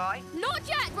fish, Sky? Not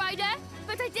yet, Ryder,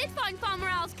 but I did find Farmer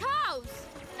Al's cows.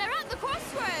 They're at the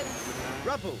crossroads.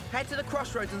 Rubble, head to the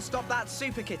crossroads and stop that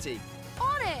super kitty.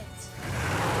 On it!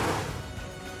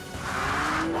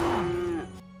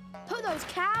 Put those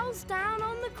cows down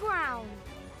on the ground.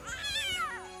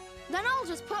 Then I'll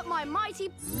just put my mighty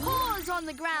paws on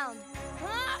the ground.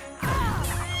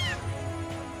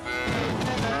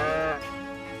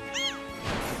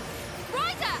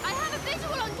 Ryder, I have a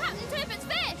visual on Captain Turbo's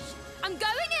fish. I'm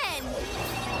going in.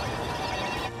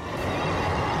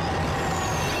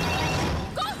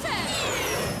 Got him!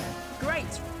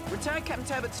 Great! Return Captain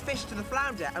Turbo's fish to the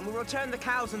flounder and we'll return the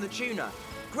cows and the tuna.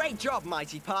 Great job,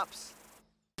 Mighty Pups.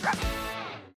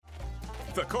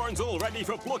 The corn's all ready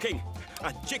for plucking,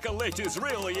 and Chickaletta's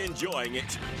really enjoying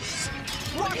it.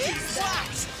 What is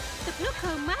that? The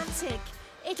Pluck-O-Matic.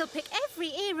 It'll pick every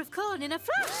ear of corn in a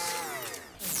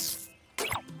flash.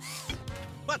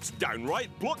 That's downright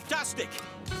plucktastic.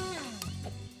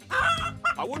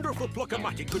 I wonder if the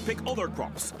Pluck-O-Matic could pick other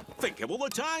crops. Think of all the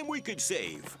time we could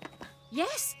save.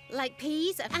 Yes, like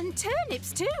peas and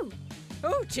turnips too.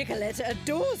 Oh, Chickaletta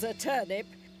adores a turnip.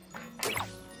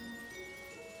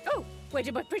 Oh, where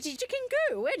did my pretty chicken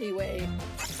go, anyway?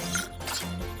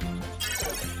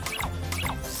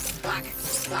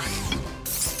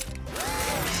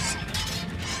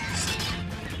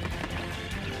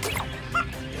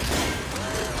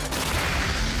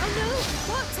 Oh no,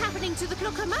 what's happening to the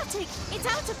Pluck-O-Matic? It's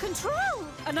out of control.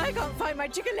 And I can't find my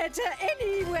Chickaletta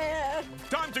anywhere.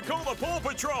 Time to call the PAW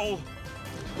Patrol.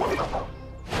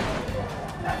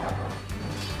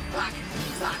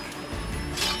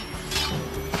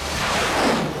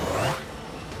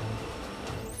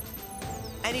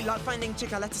 Any luck finding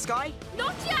Chickaletta, Sky?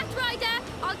 Not yet, Ryder.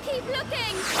 I'll keep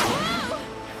looking. Whoa!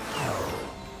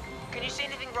 Can you see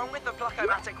anything wrong with the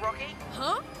Pluck-O-Matic, Rocky?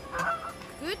 Huh?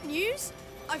 Good news,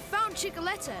 I found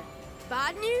Chickaletta.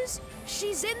 Bad news,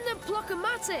 she's in the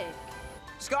Pluck-O-Matic.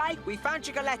 Sky, we found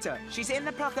Chickaletta. She's in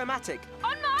the Pluck-O-Matic.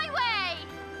 On my way!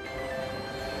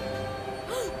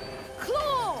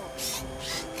 Claw!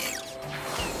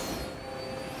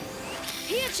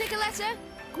 Here, Chickaletta,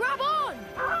 grab on!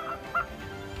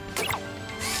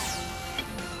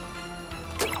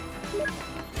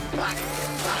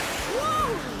 Whoa!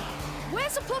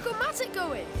 Where's the Pluck-O-Matic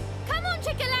going? Come on,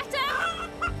 Chickaletta!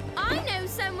 I know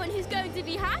someone who's going to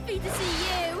be happy to see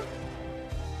you.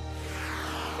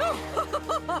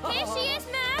 Here she is,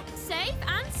 Mayor, safe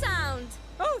and sound.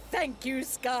 Thank you,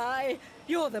 Sky.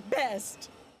 You're the best.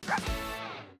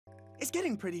 It's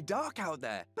getting pretty dark out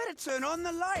there. Better turn on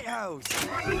the lighthouse.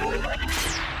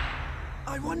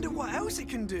 I wonder what else it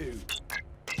can do.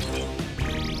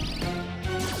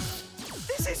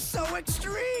 This is so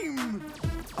extreme!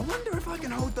 I wonder if I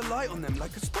can hold the light on them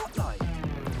like a spotlight.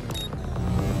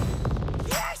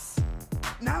 Yes!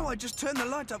 Now I just turn the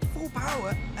light up full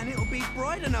power and it'll be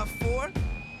bright enough for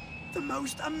the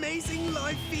most amazing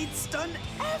live feed stunt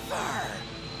ever!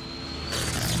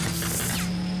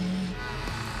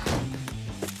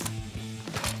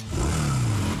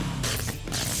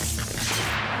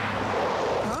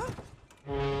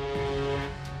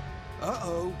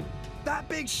 Uh-oh. That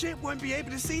big ship won't be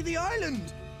able to see the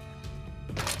island.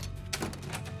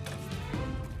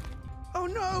 Oh,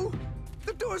 no!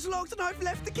 The door's locked and I've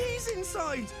left the keys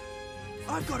inside.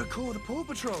 I've got to call the Paw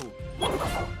Patrol.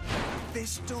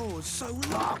 This door's so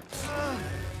locked.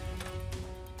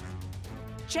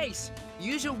 Chase,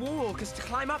 use your wall walkers to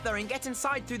climb up there and get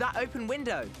inside through that open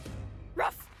window.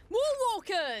 Rough wall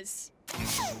walkers!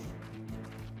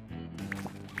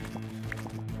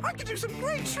 I could do some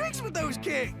great tricks with those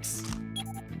kicks!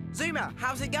 Zuma,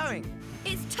 how's it going?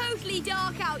 It's totally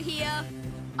dark out here.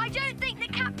 I don't think the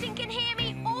captain can hear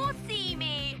me or see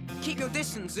me. Keep your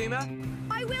distance, Zuma.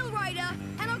 I will, Ryder,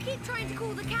 and I'll keep trying to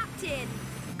call the captain.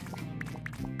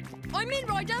 I'm in,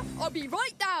 Ryder. I'll be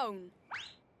right down.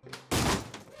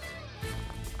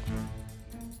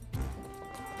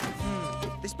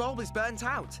 This bulb is burnt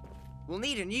out. We'll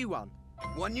need a new one.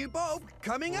 One new bulb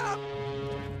coming up.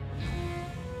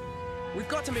 We've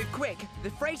got to move quick.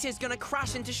 The freighter's gonna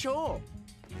crash into shore.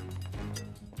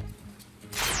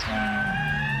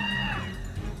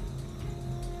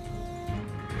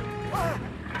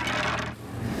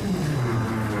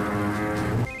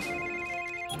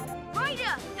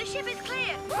 Ryder, the ship is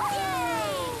clear. Yay!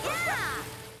 Yeah!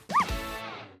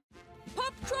 Paw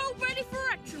Patrol ready for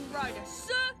action, Ryder,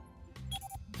 sir.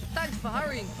 Thanks for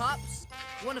hurrying, Pups.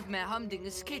 One of Mayor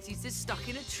Humdinger's kitties is stuck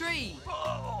in a tree.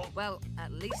 Oh. Well,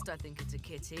 at least I think it's a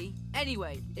kitty.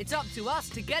 Anyway, it's up to us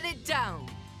to get it down.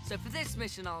 So for this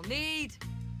mission, I'll need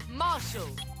Marshall.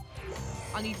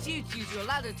 I need you to use your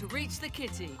ladder to reach the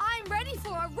kitty. I'm ready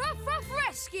for a rough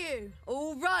rescue.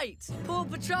 All right, Paw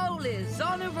Patrol is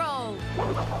on a roll.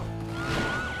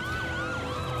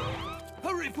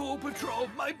 Hurry, Paw Patrol.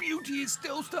 My beauty is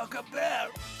still stuck up there.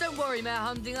 Don't worry, Mayor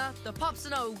Humdinger. The Pups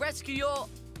and I will rescue your...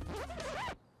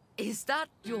 Is that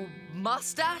your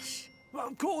mustache? Well,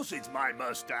 of course it's my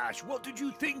mustache. What did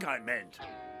you think I meant?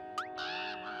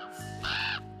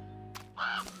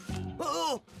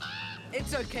 Oh!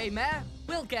 It's okay, Mayor.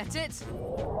 We'll get it.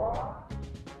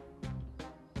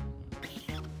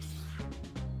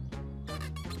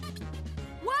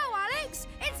 Wow, Alex!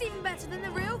 It's even better than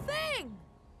the real thing.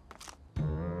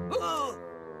 Oh!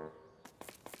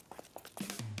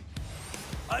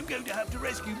 I'm going to have to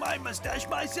rescue my mustache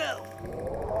myself.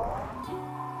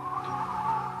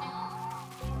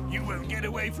 You won't get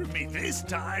away from me this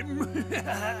time.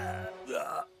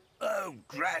 Oh,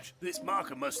 drat. This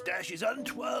marker mustache is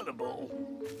untwirlable.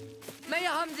 Mayor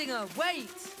Humdinger, wait!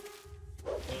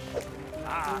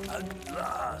 Ah, at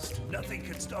last. Nothing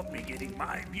can stop me getting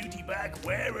my beauty back.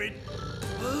 Wear it.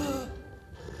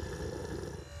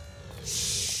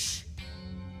 Shh!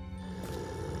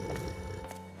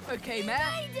 Okay, Mayor.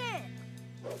 Made it!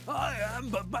 I am,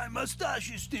 but my mustache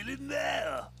is still in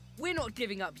there. We're not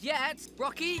giving up yet.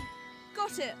 Rocky?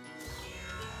 Got it.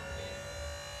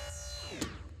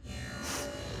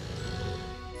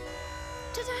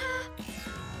 Ta-da!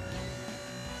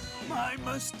 My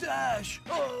mustache.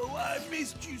 Oh, I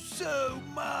missed you so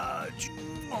much.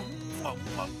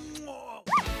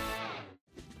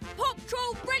 Paw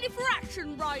Patrol ready for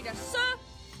action, Ryder, sir.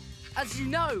 As you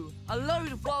know, a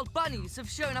load of wild bunnies have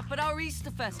shown up at our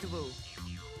Easter festival.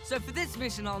 So for this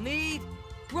mission, I'll need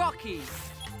Rocky.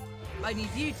 I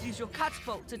need you to use your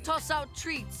catapult to toss out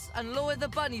treats and lure the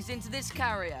bunnies into this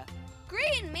carrier.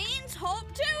 Green means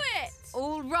hop to it.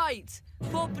 All right,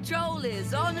 Paw Patrol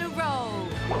is on a roll.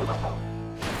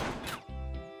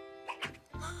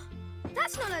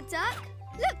 That's not a duck.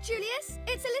 Look, Julius,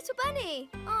 it's a little bunny.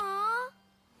 Aww.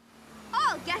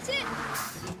 I'll get it.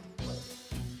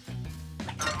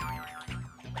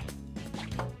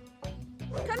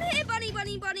 Come here, bunny,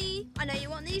 bunny, bunny. I know you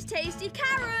want these tasty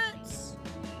carrots.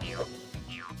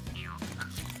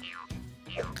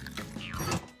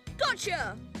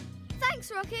 Gotcha.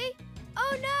 Thanks, Rocky.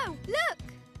 Oh, no, look.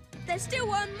 There's still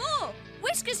one more.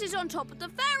 Whiskers is on top of the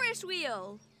Ferris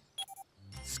wheel.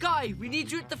 Sky, we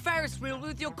need you at the Ferris wheel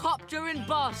with your copter and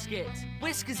basket.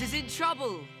 Whiskers is in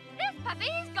trouble. This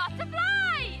puppy's got to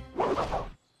fly.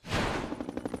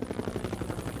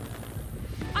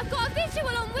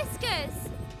 visual on Whiskers.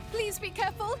 Please be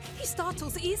careful. He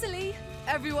startles easily.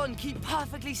 Everyone keep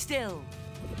perfectly still.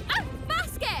 Oh,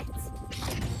 basket!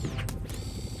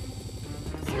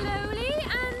 Slowly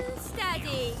and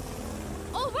steady.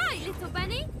 All right, little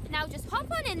Benny. Now just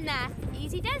hop on in there.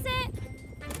 Easy does it.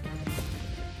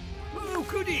 Oh,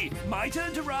 goody! My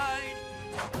turn to ride.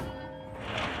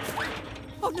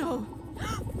 Oh, no.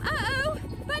 Uh-oh!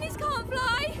 Bunnies can't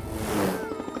fly!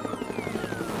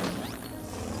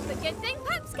 The good thing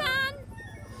Pups can!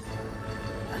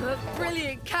 A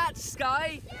brilliant catch,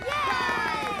 Sky!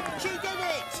 Yay! She did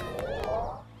it!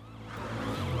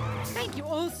 Thank you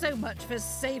all so much for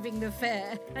saving the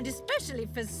fair, and especially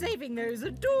for saving those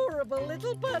adorable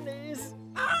little bunnies.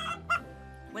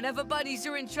 Whenever bunnies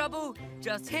are in trouble,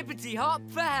 just hippity-hop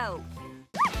for help.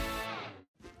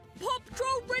 Paw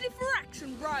Patrol ready for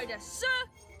action, Ryder, sir!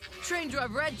 Train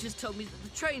driver Ed just told me that the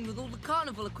train with all the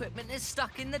carnival equipment is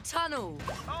stuck in the tunnel.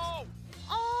 Aw,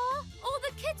 all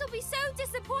the kids will be so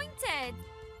disappointed.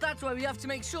 That's why we have to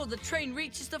make sure the train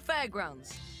reaches the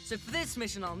fairgrounds. So for this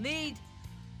mission, I'll need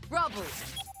Rubble.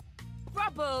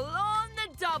 Rubble on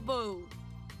the double.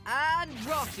 And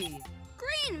Rocky.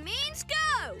 Green means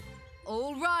go!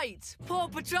 All right, Paw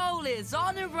Patrol is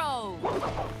on a roll.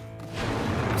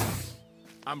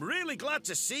 I'm really glad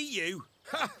to see you.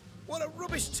 Ha! What a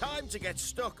rubbish time to get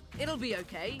stuck. It'll be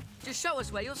okay. Just show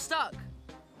us where you're stuck.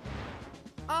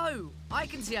 Oh, I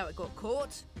can see how it got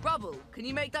caught. Rubble, can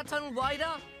you make that tunnel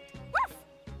wider? Woof!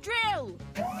 Drill!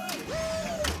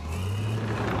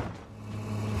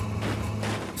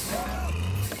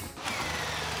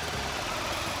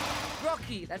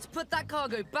 Rocky, let's put that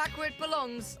cargo back where it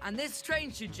belongs, and this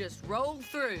train should just roll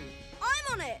through.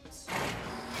 I'm on it!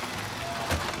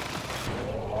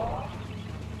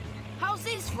 How's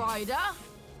this, Ryder?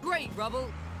 Great, Rubble.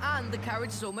 And the carriage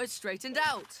is almost straightened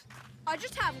out. I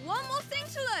just have one more thing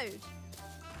to load.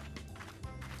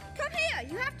 Come here,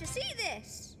 you have to see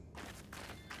this.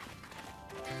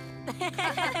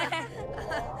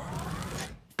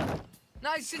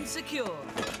 Nice and secure.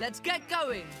 Let's get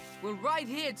going. We'll ride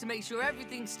here to make sure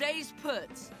everything stays put.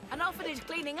 And I'll finish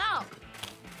cleaning up.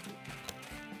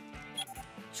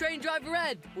 Train driver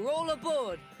Ed, we're all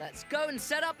aboard. Let's go and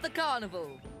set up the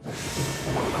carnival.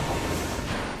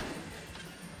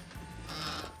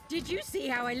 Did you see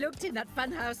how I looked in that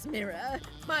funhouse mirror?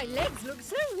 My legs look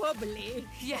so wobbly.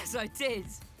 Yes, I did.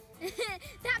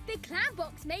 That big clown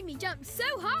box made me jump so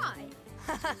high.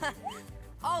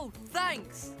 Oh,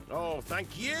 thanks. Oh,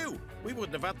 thank you. We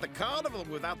wouldn't have had the carnival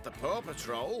without the Paw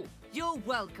Patrol. You're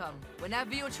welcome.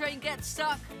 Whenever your train gets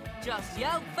stuck, just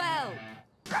yell for help.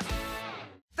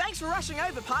 Thanks for rushing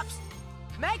over, Pups.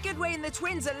 Meg Goodway and the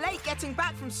twins are late getting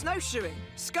back from snowshoeing.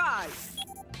 Sky,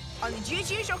 I need you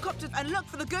to use your copter and look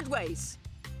for the Goodways.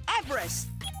 Everest,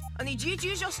 I need you to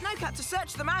use your snowcat to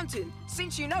search the mountain,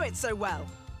 since you know it so well.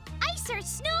 I search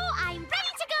snow, I'm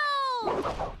ready to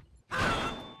go!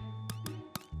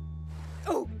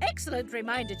 Oh, excellent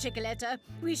reminder, Chickaletta.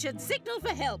 We should signal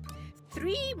for help.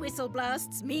 3 whistle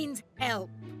blasts means help.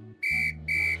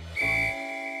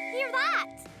 Hear that?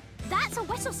 That's a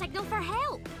whistle signal for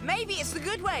help. Maybe it's the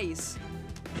Goodways.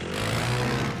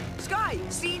 Sky,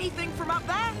 see anything from up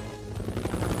there?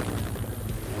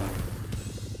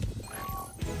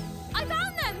 I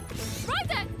found them!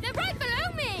 Ryder, they're right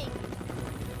below me!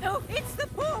 Oh, it's the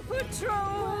Paw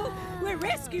Patrol! We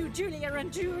rescue Julia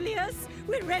and Julius!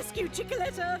 We rescue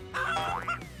Chickaletta!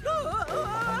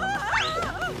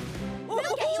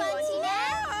 We'll get you, Auntie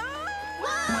Nell!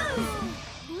 Whoa!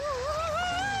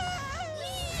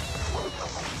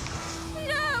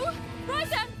 No!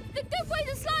 Ryder, the Goodways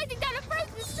are sliding down a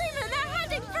frozen stream and they're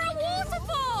heading for a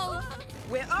waterfall!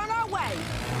 We're on our way.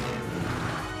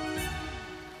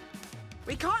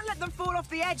 We can't let them fall off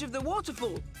the edge of the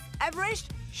waterfall.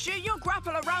 Everest, shoot your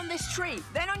grapple around this tree.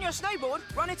 Then on your snowboard,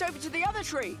 run it over to the other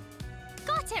tree.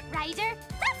 Got it, Ryder.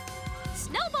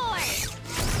 Snowboard!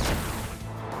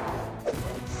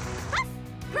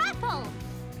 Grapple!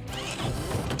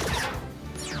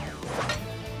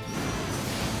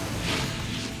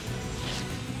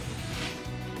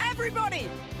 Everybody,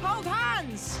 hold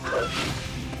hands!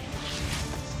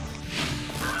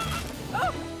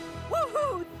 Oh!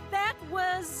 Woohoo! That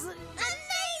was...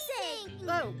 amazing!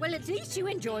 Oh, well, at least you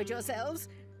enjoyed yourselves.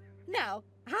 Now,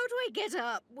 how do I get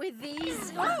up with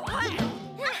these... Oh,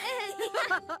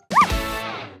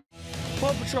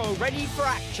 Paw Patrol ready for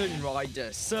action,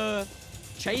 Ryder, sir.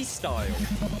 Chase style.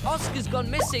 Oscar's gone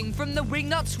missing from the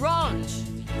Wingnuts Ranch.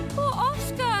 Poor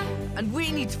Oscar! And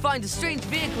we need to find a strange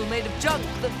vehicle made of junk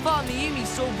that Farmer Yumi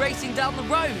saw racing down the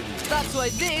road. That's why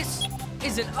this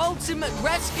is an ultimate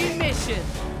rescue mission.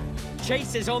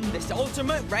 Chase is on this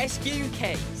ultimate rescue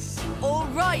case. All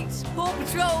right, Paw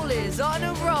Patrol is on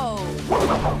a roll.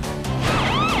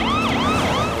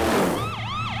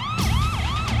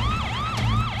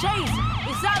 Chase,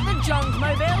 is that the junk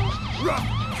mobile?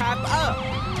 Cab up.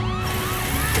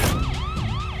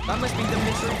 That must be the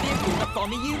mystery vehicle that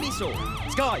Bonnie Yumi saw.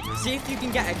 Sky, see if you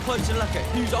can get a closer look at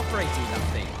who's operating that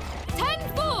thing.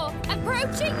 10-4,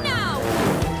 approaching now.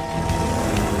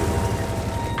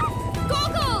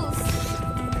 Goggles!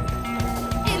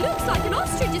 It looks like an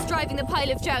ostrich is driving the pile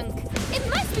of junk. It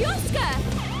must be Oscar.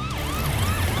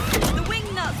 The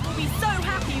wingnuts will be so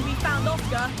happy we found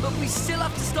Oscar. But we still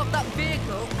have to stop that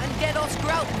vehicle and get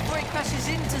Oscar out before it crashes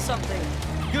into something.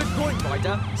 Good point,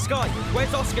 Ryder. Sky,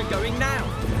 where's Oscar going now?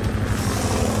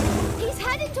 He's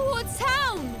heading towards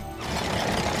town.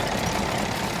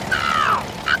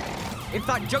 If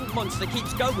that junk monster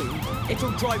keeps going,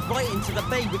 it'll drive right into the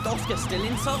bay with Oscar still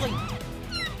inside.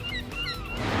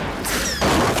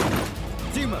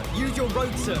 Zuma, use your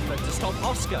road surfer to stop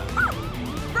Oscar.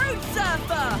 Road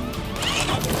surfer!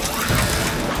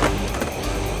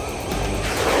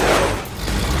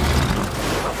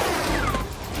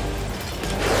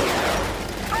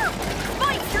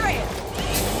 Fight through it!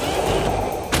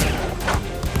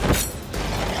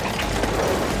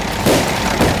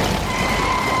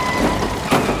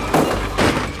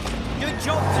 Good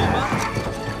job, Zuma.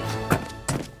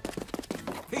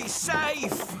 He's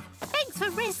safe! Thanks for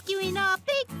rescuing our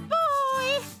big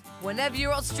boy. Whenever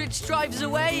your ostrich drives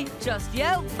away, just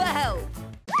yell for help.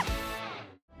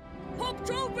 Paw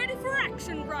Patrol ready for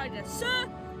action, Ryder, sir.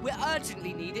 We're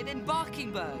urgently needed in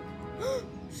Barkingburg.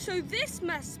 So this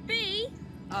must be...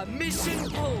 A mission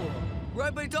 4.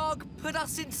 Robo-Dog, put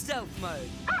us in stealth mode.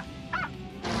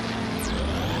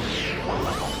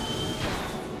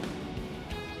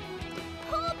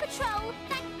 Paw Patrol,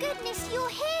 thank goodness you're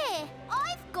here.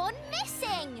 I've gone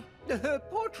missing. Her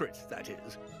portrait, that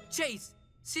is. Chase,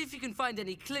 see if you can find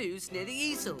any clues near the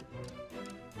easel.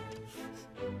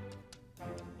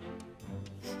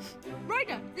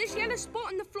 Ryder, this yellow spot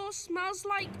on the floor smells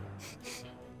like...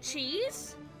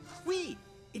 cheese? Oui,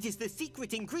 it is the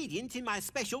secret ingredient in my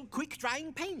special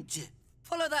quick-drying paint.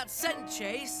 Follow that scent,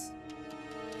 Chase.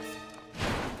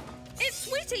 It's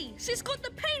Sweetie! She's got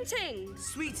the painting!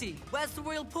 Sweetie, where's the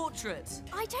royal portrait?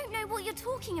 I don't know what you're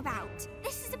talking about.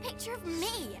 This is a picture of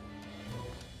me.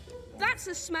 That's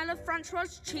the smell of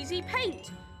Francois's cheesy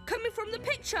paint, coming from the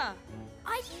picture.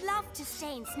 I'd love to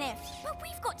stay and sniff, but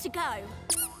we've got to go.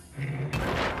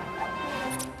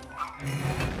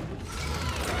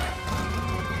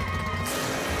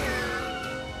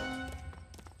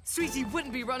 Sweetie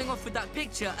wouldn't be running off with that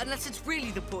picture unless it's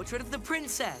really the portrait of the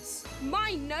princess.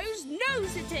 My nose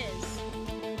knows it is.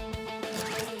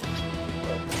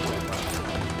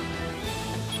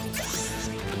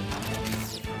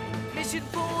 Mission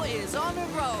 4 is on a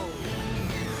roll.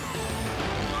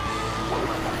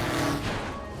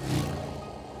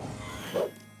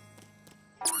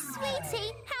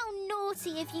 Sweetie, how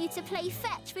naughty of you to play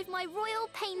fetch with my royal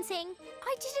painting.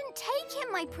 I didn't take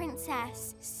him, my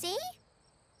princess. See?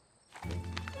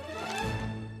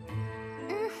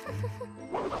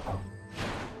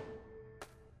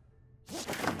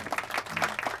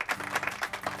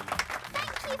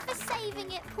 Thank you for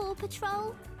saving it, Paw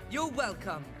Patrol. You're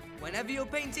welcome. Whenever your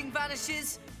painting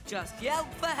vanishes, just yell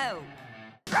for help.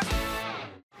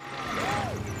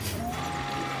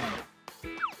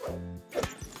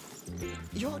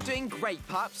 You're doing great,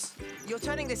 Pups. You're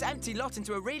turning this empty lot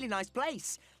into a really nice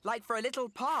place, like for a little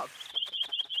park.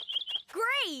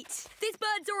 Great! This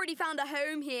bird's already found a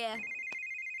home here.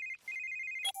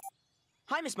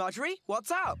 Hi, Miss Marjorie. What's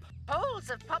up? Poles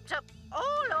have popped up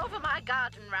all over my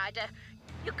garden, Ryder.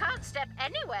 You can't step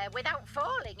anywhere without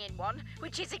falling in one,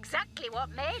 which is exactly what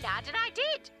Maynard and I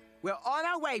did. We're on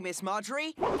our way, Miss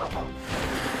Marjorie.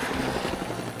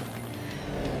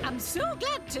 I'm so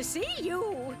glad to see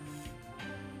you.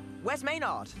 Where's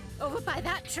Maynard? Over by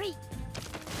that tree.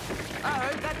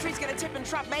 Uh-oh, that tree's gonna tip and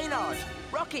trap Maynard.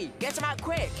 Rocky, get him out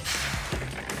quick.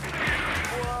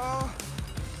 Whoa.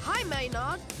 Hi,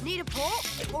 Maynard. Need a paw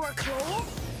or a claw?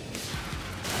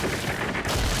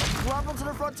 Grab onto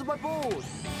the front of my board.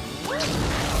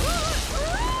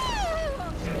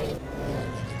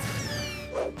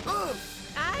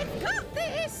 I've got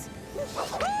this.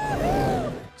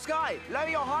 Sky, lower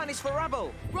your harness for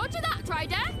rubble. Roger that,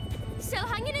 Ryder. Still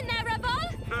hanging in there, Rebel?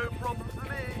 No problem for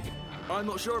me. I'm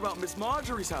not sure about Miss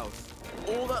Marjorie's house.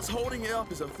 All that's holding it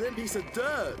up is a thin piece of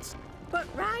dirt. But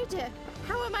Ryder,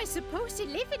 how am I supposed to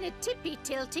live in a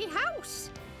tippy-tilty house?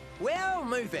 We'll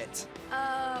move it.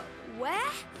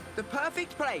 Where? The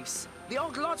perfect place. The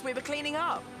old lot we were cleaning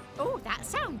up. Oh, that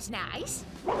sounds nice.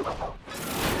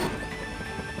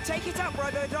 Take it up,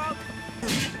 Robo-Dog.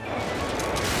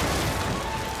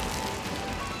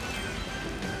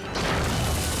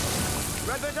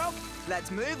 Robo-Dog,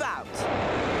 let's move out.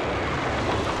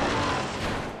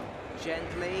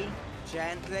 Gently,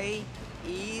 gently,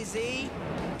 easy.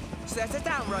 Set it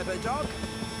down, Robo-Dog.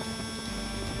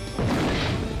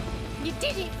 You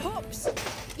did it, Pups!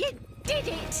 You did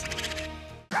it!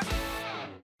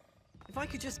 If I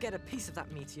could just get a piece of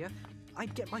that meteor,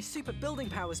 I'd get my super building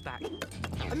powers back.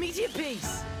 A meteor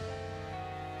piece!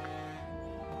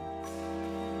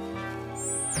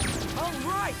 All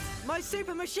right! My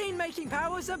super machine-making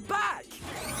powers are back!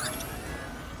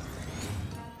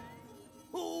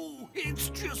 Oh, it's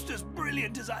just as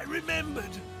brilliant as I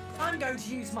remembered. I'm going to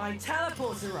use my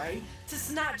teleport array to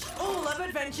snatch all of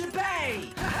Adventure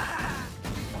Bay!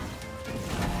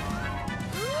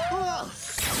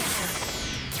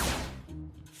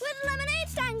 Where'd the lemonade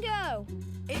stand go?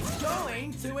 It's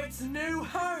going to its new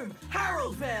home,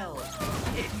 Haroldville!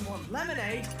 If you want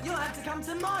lemonade, you'll have to come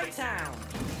to my town!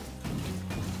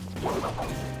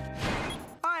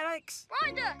 Hi, Alex.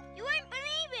 Ryder, you won't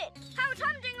believe it! Harold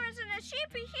Humdinger is in a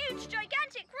super huge,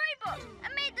 gigantic robot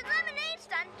and made the lemonade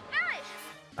stand vanish.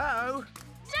 Uh-oh.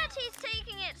 Said he's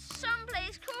taking it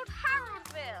someplace called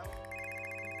Haroldville.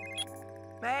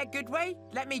 Mayor Goodway,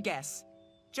 let me guess.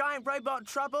 Giant robot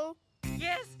trouble?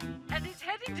 Yes, and it's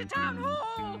heading to Town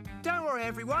Hall. Don't worry,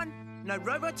 everyone. No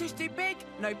robot is too big,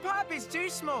 no pup is too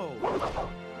small.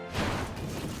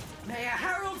 Mayor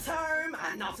Harold's home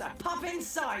and not a pup in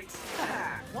sight.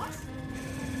 What?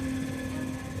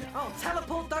 I'll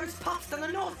teleport those pups to the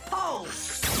North Pole.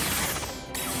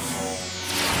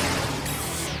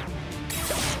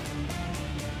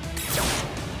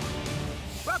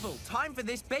 Rubble, time for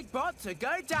this big bot to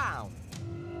go down.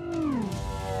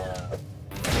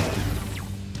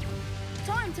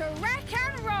 Time to wreck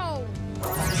and roll.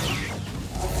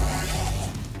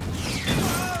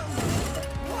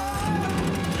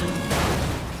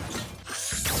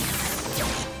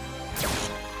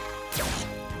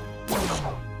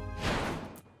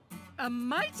 A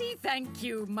mighty thank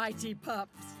you, mighty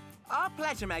pups. Our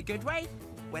pleasure, Mayor Goodway.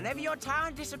 Whenever your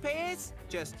town disappears,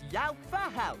 just yelp for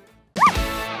help.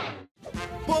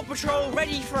 Paw Patrol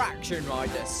ready for action,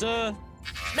 Ryder, sir.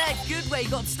 Mayor Goodway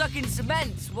got stuck in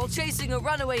cement while chasing a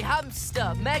runaway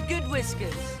hamster, Mayor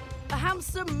Goodwhiskers. A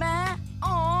hamster, Mayor?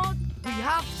 Aw! We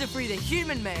have to free the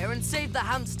human mayor and save the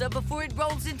hamster before it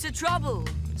rolls into trouble.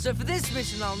 So for this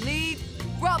mission, I'll need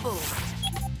Rubble.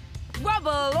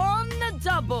 Rubble on the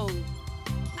double.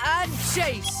 And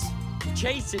Chase.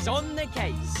 Chase is on the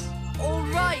case. All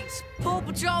right, Paw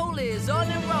Patrol is on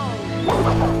a roll.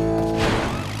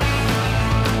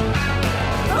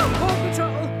 Oh, Paw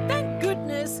Patrol, thank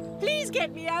goodness. Please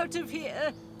get me out of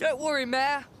here. Don't worry,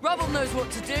 Mayor. Rubble knows what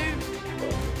to do.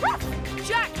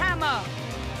 Jackhammer!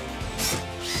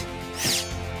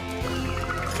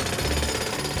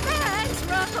 Thanks,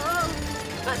 Rubble.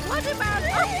 But what about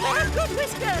Mayor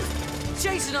Goodwhiskers?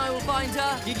 Chase and I will find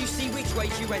her. Did you see which way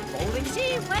she went rolling?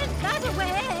 She went that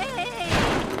way.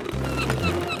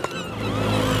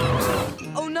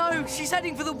 Oh no, she's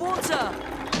heading for the water.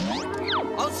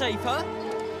 I'll save her.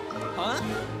 Huh?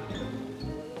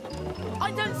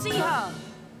 I don't see her.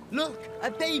 Look,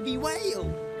 a baby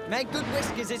whale. Mayor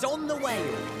Goodwhiskers is on the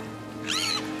whale.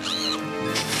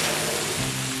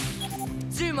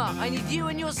 Zuma, I need you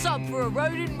and your sub for a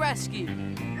rodent rescue.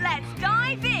 Let's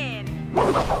dive in.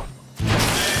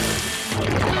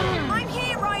 I'm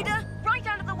here, Ryder. Right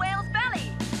out of the whale's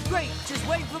belly. Great, just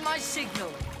wait for my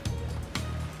signal.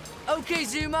 Okay,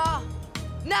 Zuma.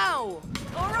 Now!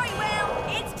 All right, whale,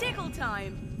 it's tickle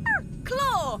time.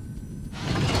 Claw!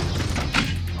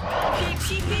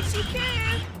 Pixie, pixie, coo!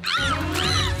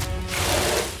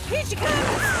 Here she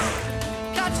comes!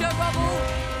 Catch her, Rubble!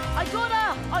 I got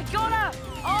her! I got her!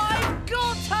 I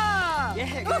got her!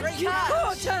 Yeah, great You catch!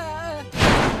 caught her!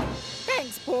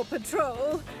 Thanks, Paw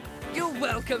Patrol. You're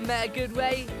welcome, Mayor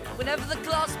Goodway. Whenever the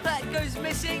class pet goes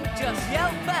missing, just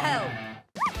yell for help.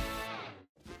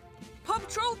 Paw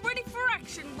Patrol ready for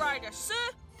action, Ryder,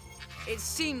 sir. It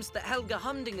seems that Helga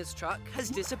Humdinger's truck has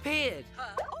disappeared.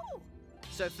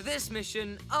 So for this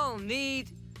mission, I'll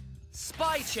need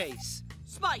Spy Chase.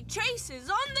 Spy Chase is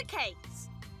on the case.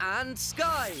 And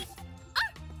Sky.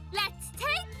 Let's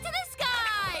take to the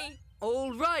sky!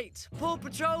 All right, Paw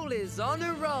Patrol is on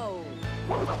a roll.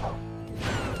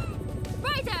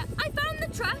 Ryder, I found the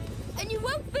truck, and you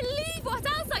won't believe what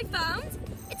else I found.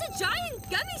 It's a giant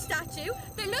gummy statue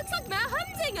that looks like Mayor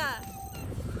Humdinger.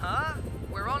 Huh?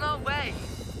 We're on our way.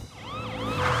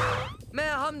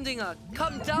 Mayor Humdinger,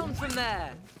 come down from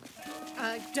there.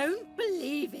 I don't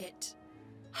believe it.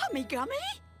 Hummy-gummy?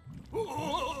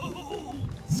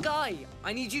 Sky,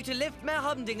 I need you to lift Mayor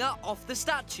Humdinger off the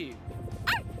statue.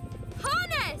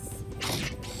 Harness!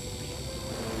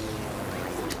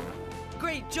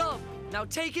 Great job. Now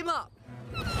take him up.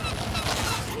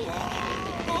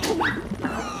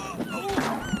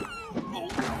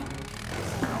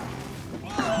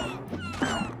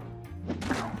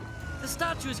 The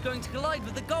statue is going to collide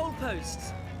with the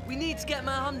goalposts. We need to get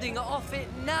Mayor Humdinger off it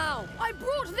now. I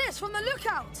brought this from the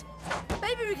lookout.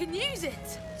 Maybe we can use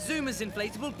it. Zuma's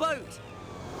inflatable boat.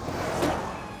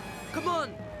 Come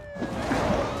on.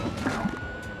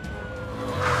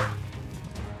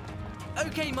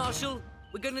 Okay, Marshall.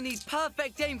 We're going to need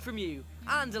perfect aim from you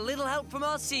and a little help from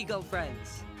our seagull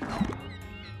friends.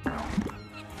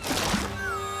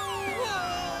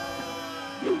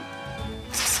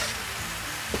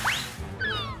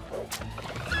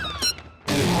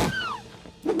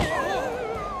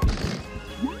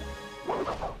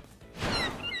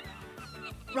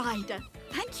 Ryder,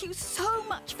 thank you so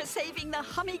much for saving the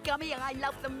hummy-gummy I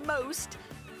love the most.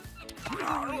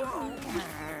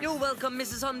 You're welcome,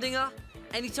 Mrs. Humdinger.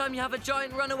 Anytime you have a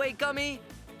giant runaway gummy,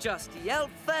 just yelp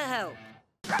for help.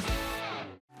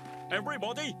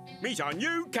 Everybody, meet our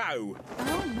new cow.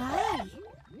 Oh, my.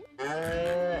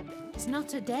 It's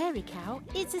not a dairy cow,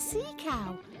 it's a sea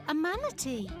cow, a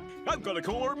manatee. I'm going to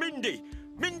call her Mindy.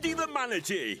 Mindy the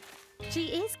manatee. She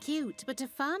is cute, but a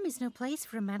farm is no place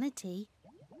for a manatee.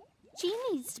 She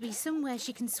needs to be somewhere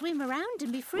she can swim around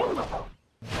and be free.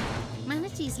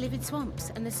 Manatees live in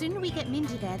swamps, and the sooner we get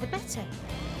Mindy there, the better.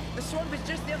 The swamp is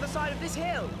just the other side of this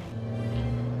hill.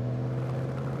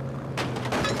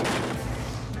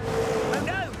 Oh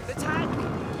no, the tank!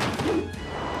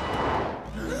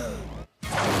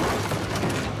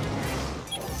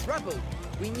 Rubble,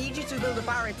 we need you to build a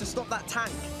barrier to stop that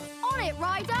tank. On it,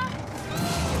 Ryder!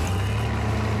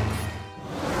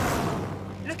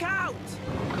 Look out!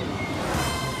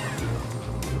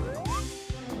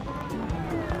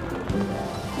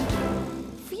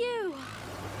 Phew!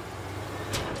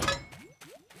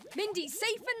 Mindy's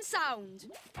safe and sound.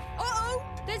 Uh-oh!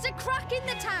 There's a crack in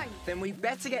the tank! Then we'd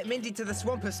better get Mindy to the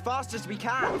swamp as fast as we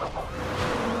can.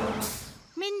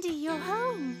 Mindy, you're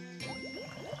home.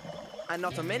 And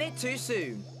not a minute too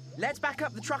soon. Let's back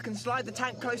up the truck and slide the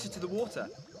tank closer to the water.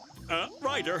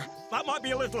 Ryder, that might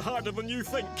be a little harder than you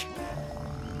think.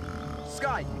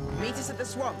 Sky, meet us at the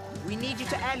swamp. We need you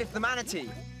to airlift the manatee.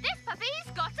 This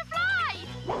puppy's got to fly!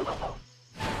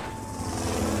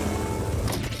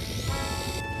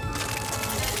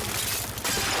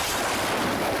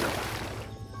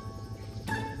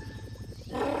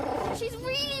 She's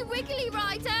really wiggly,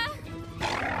 Ryder.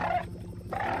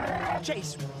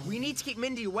 Chase, we need to keep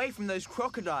Mindy away from those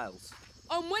crocodiles.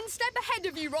 I'm one step ahead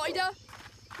of you, Ryder.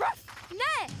 Ruff!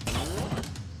 Net!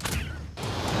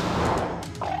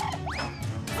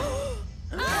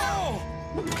 No!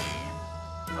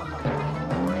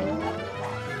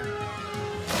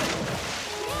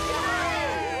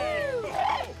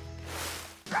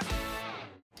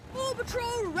 Paw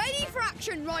Patrol ready for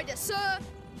action, Ryder, sir.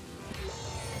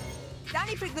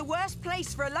 Danny picked the worst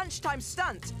place for a lunchtime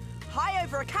stunt, high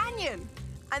over a canyon.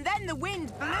 And then the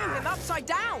wind blew him upside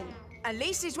down. At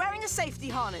least he's wearing a safety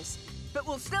harness, but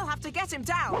we'll still have to get him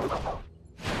down.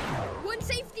 One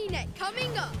safety net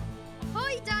coming up.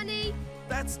 Hi, Danny.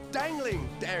 That's dangling,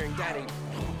 Daring Danny.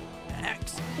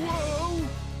 X. Whoa!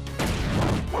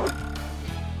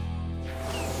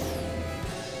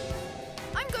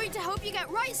 I'm going to help you get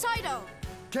right side up.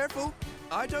 Careful.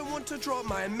 I don't want to drop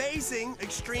my amazing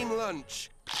extreme lunch.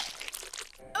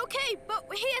 Okay, but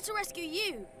we're here to rescue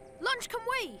you. Lunch can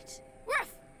wait. Ruff!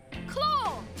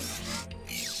 Claw!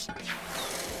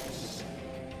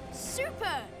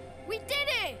 Super! We did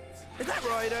it! Is that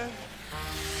Ryder?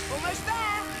 Almost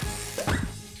there!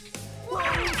 Whoa!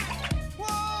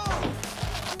 Whoa!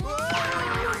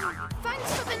 Whoa!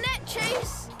 Thanks for the net,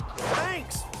 Chase.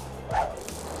 Thanks!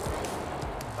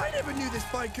 I never knew this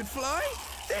bike could fly.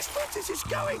 This footage is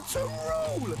going to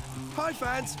rule! Hi,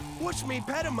 fans. Watch me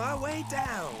pedal my way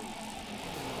down.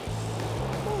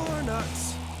 Or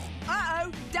nuts.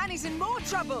 Uh-oh, Danny's in more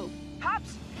trouble.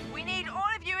 Pups, we need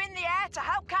all of you in the air to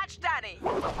help catch Danny.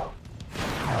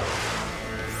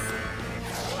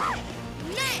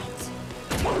 Net!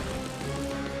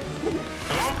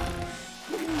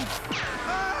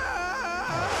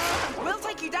 We'll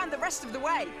take you down the rest of the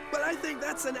way. But I think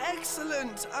that's an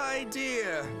excellent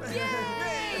idea.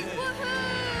 Yay!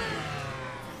 Woohoo!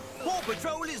 Paw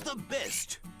Patrol is the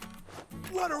best.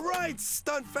 What a ride,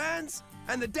 stunt fans!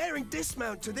 And the daring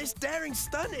dismount to this daring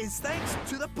stunt is thanks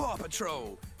to the Paw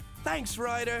Patrol. Thanks,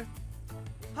 Ryder.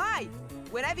 Hi,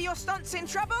 whenever your stunt's in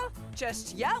trouble,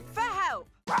 just yelp for help.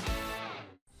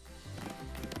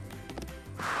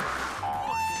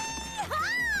 Yeehaw!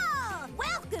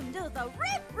 Welcome to the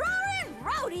Rip Roaring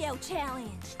Rodeo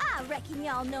Challenge. I reckon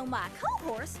y'all know my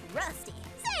co-horse, Rusty.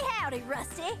 Say howdy,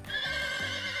 Rusty.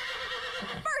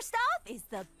 First off is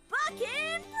the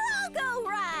Bucking Bronco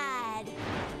Ride.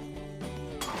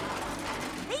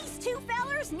 These two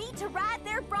fellers need to ride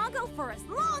their Bronco for as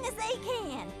long as they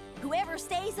can. Whoever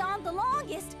stays on the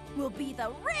longest will be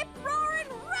the Rip Roaring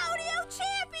Rodeo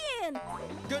Champion.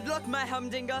 Good luck, my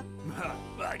humdinger.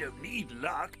 I don't need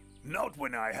luck. Not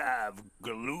when I have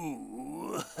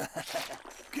glue.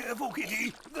 Careful,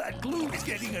 Kitty. That glue is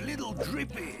getting a little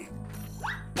drippy.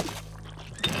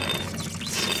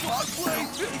 What? Wait,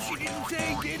 she didn't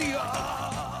take any.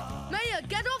 Maya,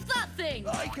 get off that thing!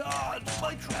 I can't.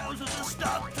 My trousers are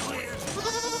stuck to it.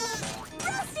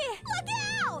 Rusty, look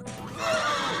out!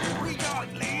 We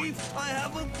can't leave. I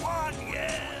haven't won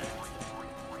yet.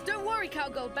 Don't worry,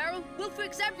 Cowgirl Beryl. We'll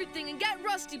fix everything and get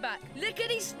Rusty back.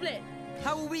 Lickety-split.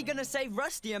 How are we gonna save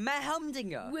Rusty and Mayor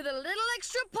Humdinger? With a little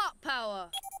extra pop power.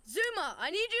 Zuma,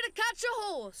 I need you to catch a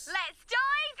horse. Let's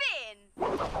dive in.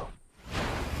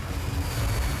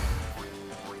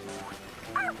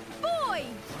 Our boy!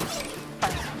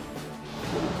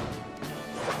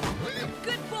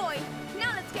 Good boy.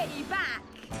 Now let's get you back.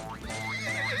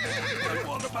 But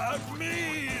what about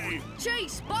me?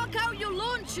 Chase, spark out your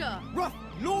launcher. Rough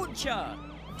launcher!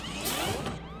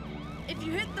 If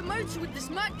you hit the motor with this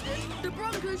magnet, the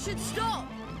Bronco should stop.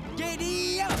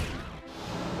 Giddy up!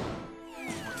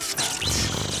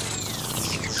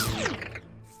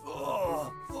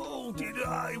 Oh, did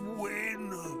I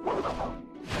win?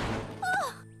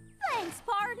 Oh, thanks,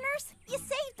 partners. You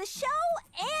saved the show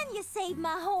and you saved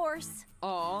my horse.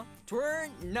 Aw, twirl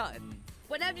nothing.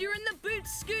 Whenever you're in the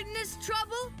boots scooting this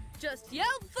trouble, just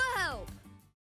yelp for help.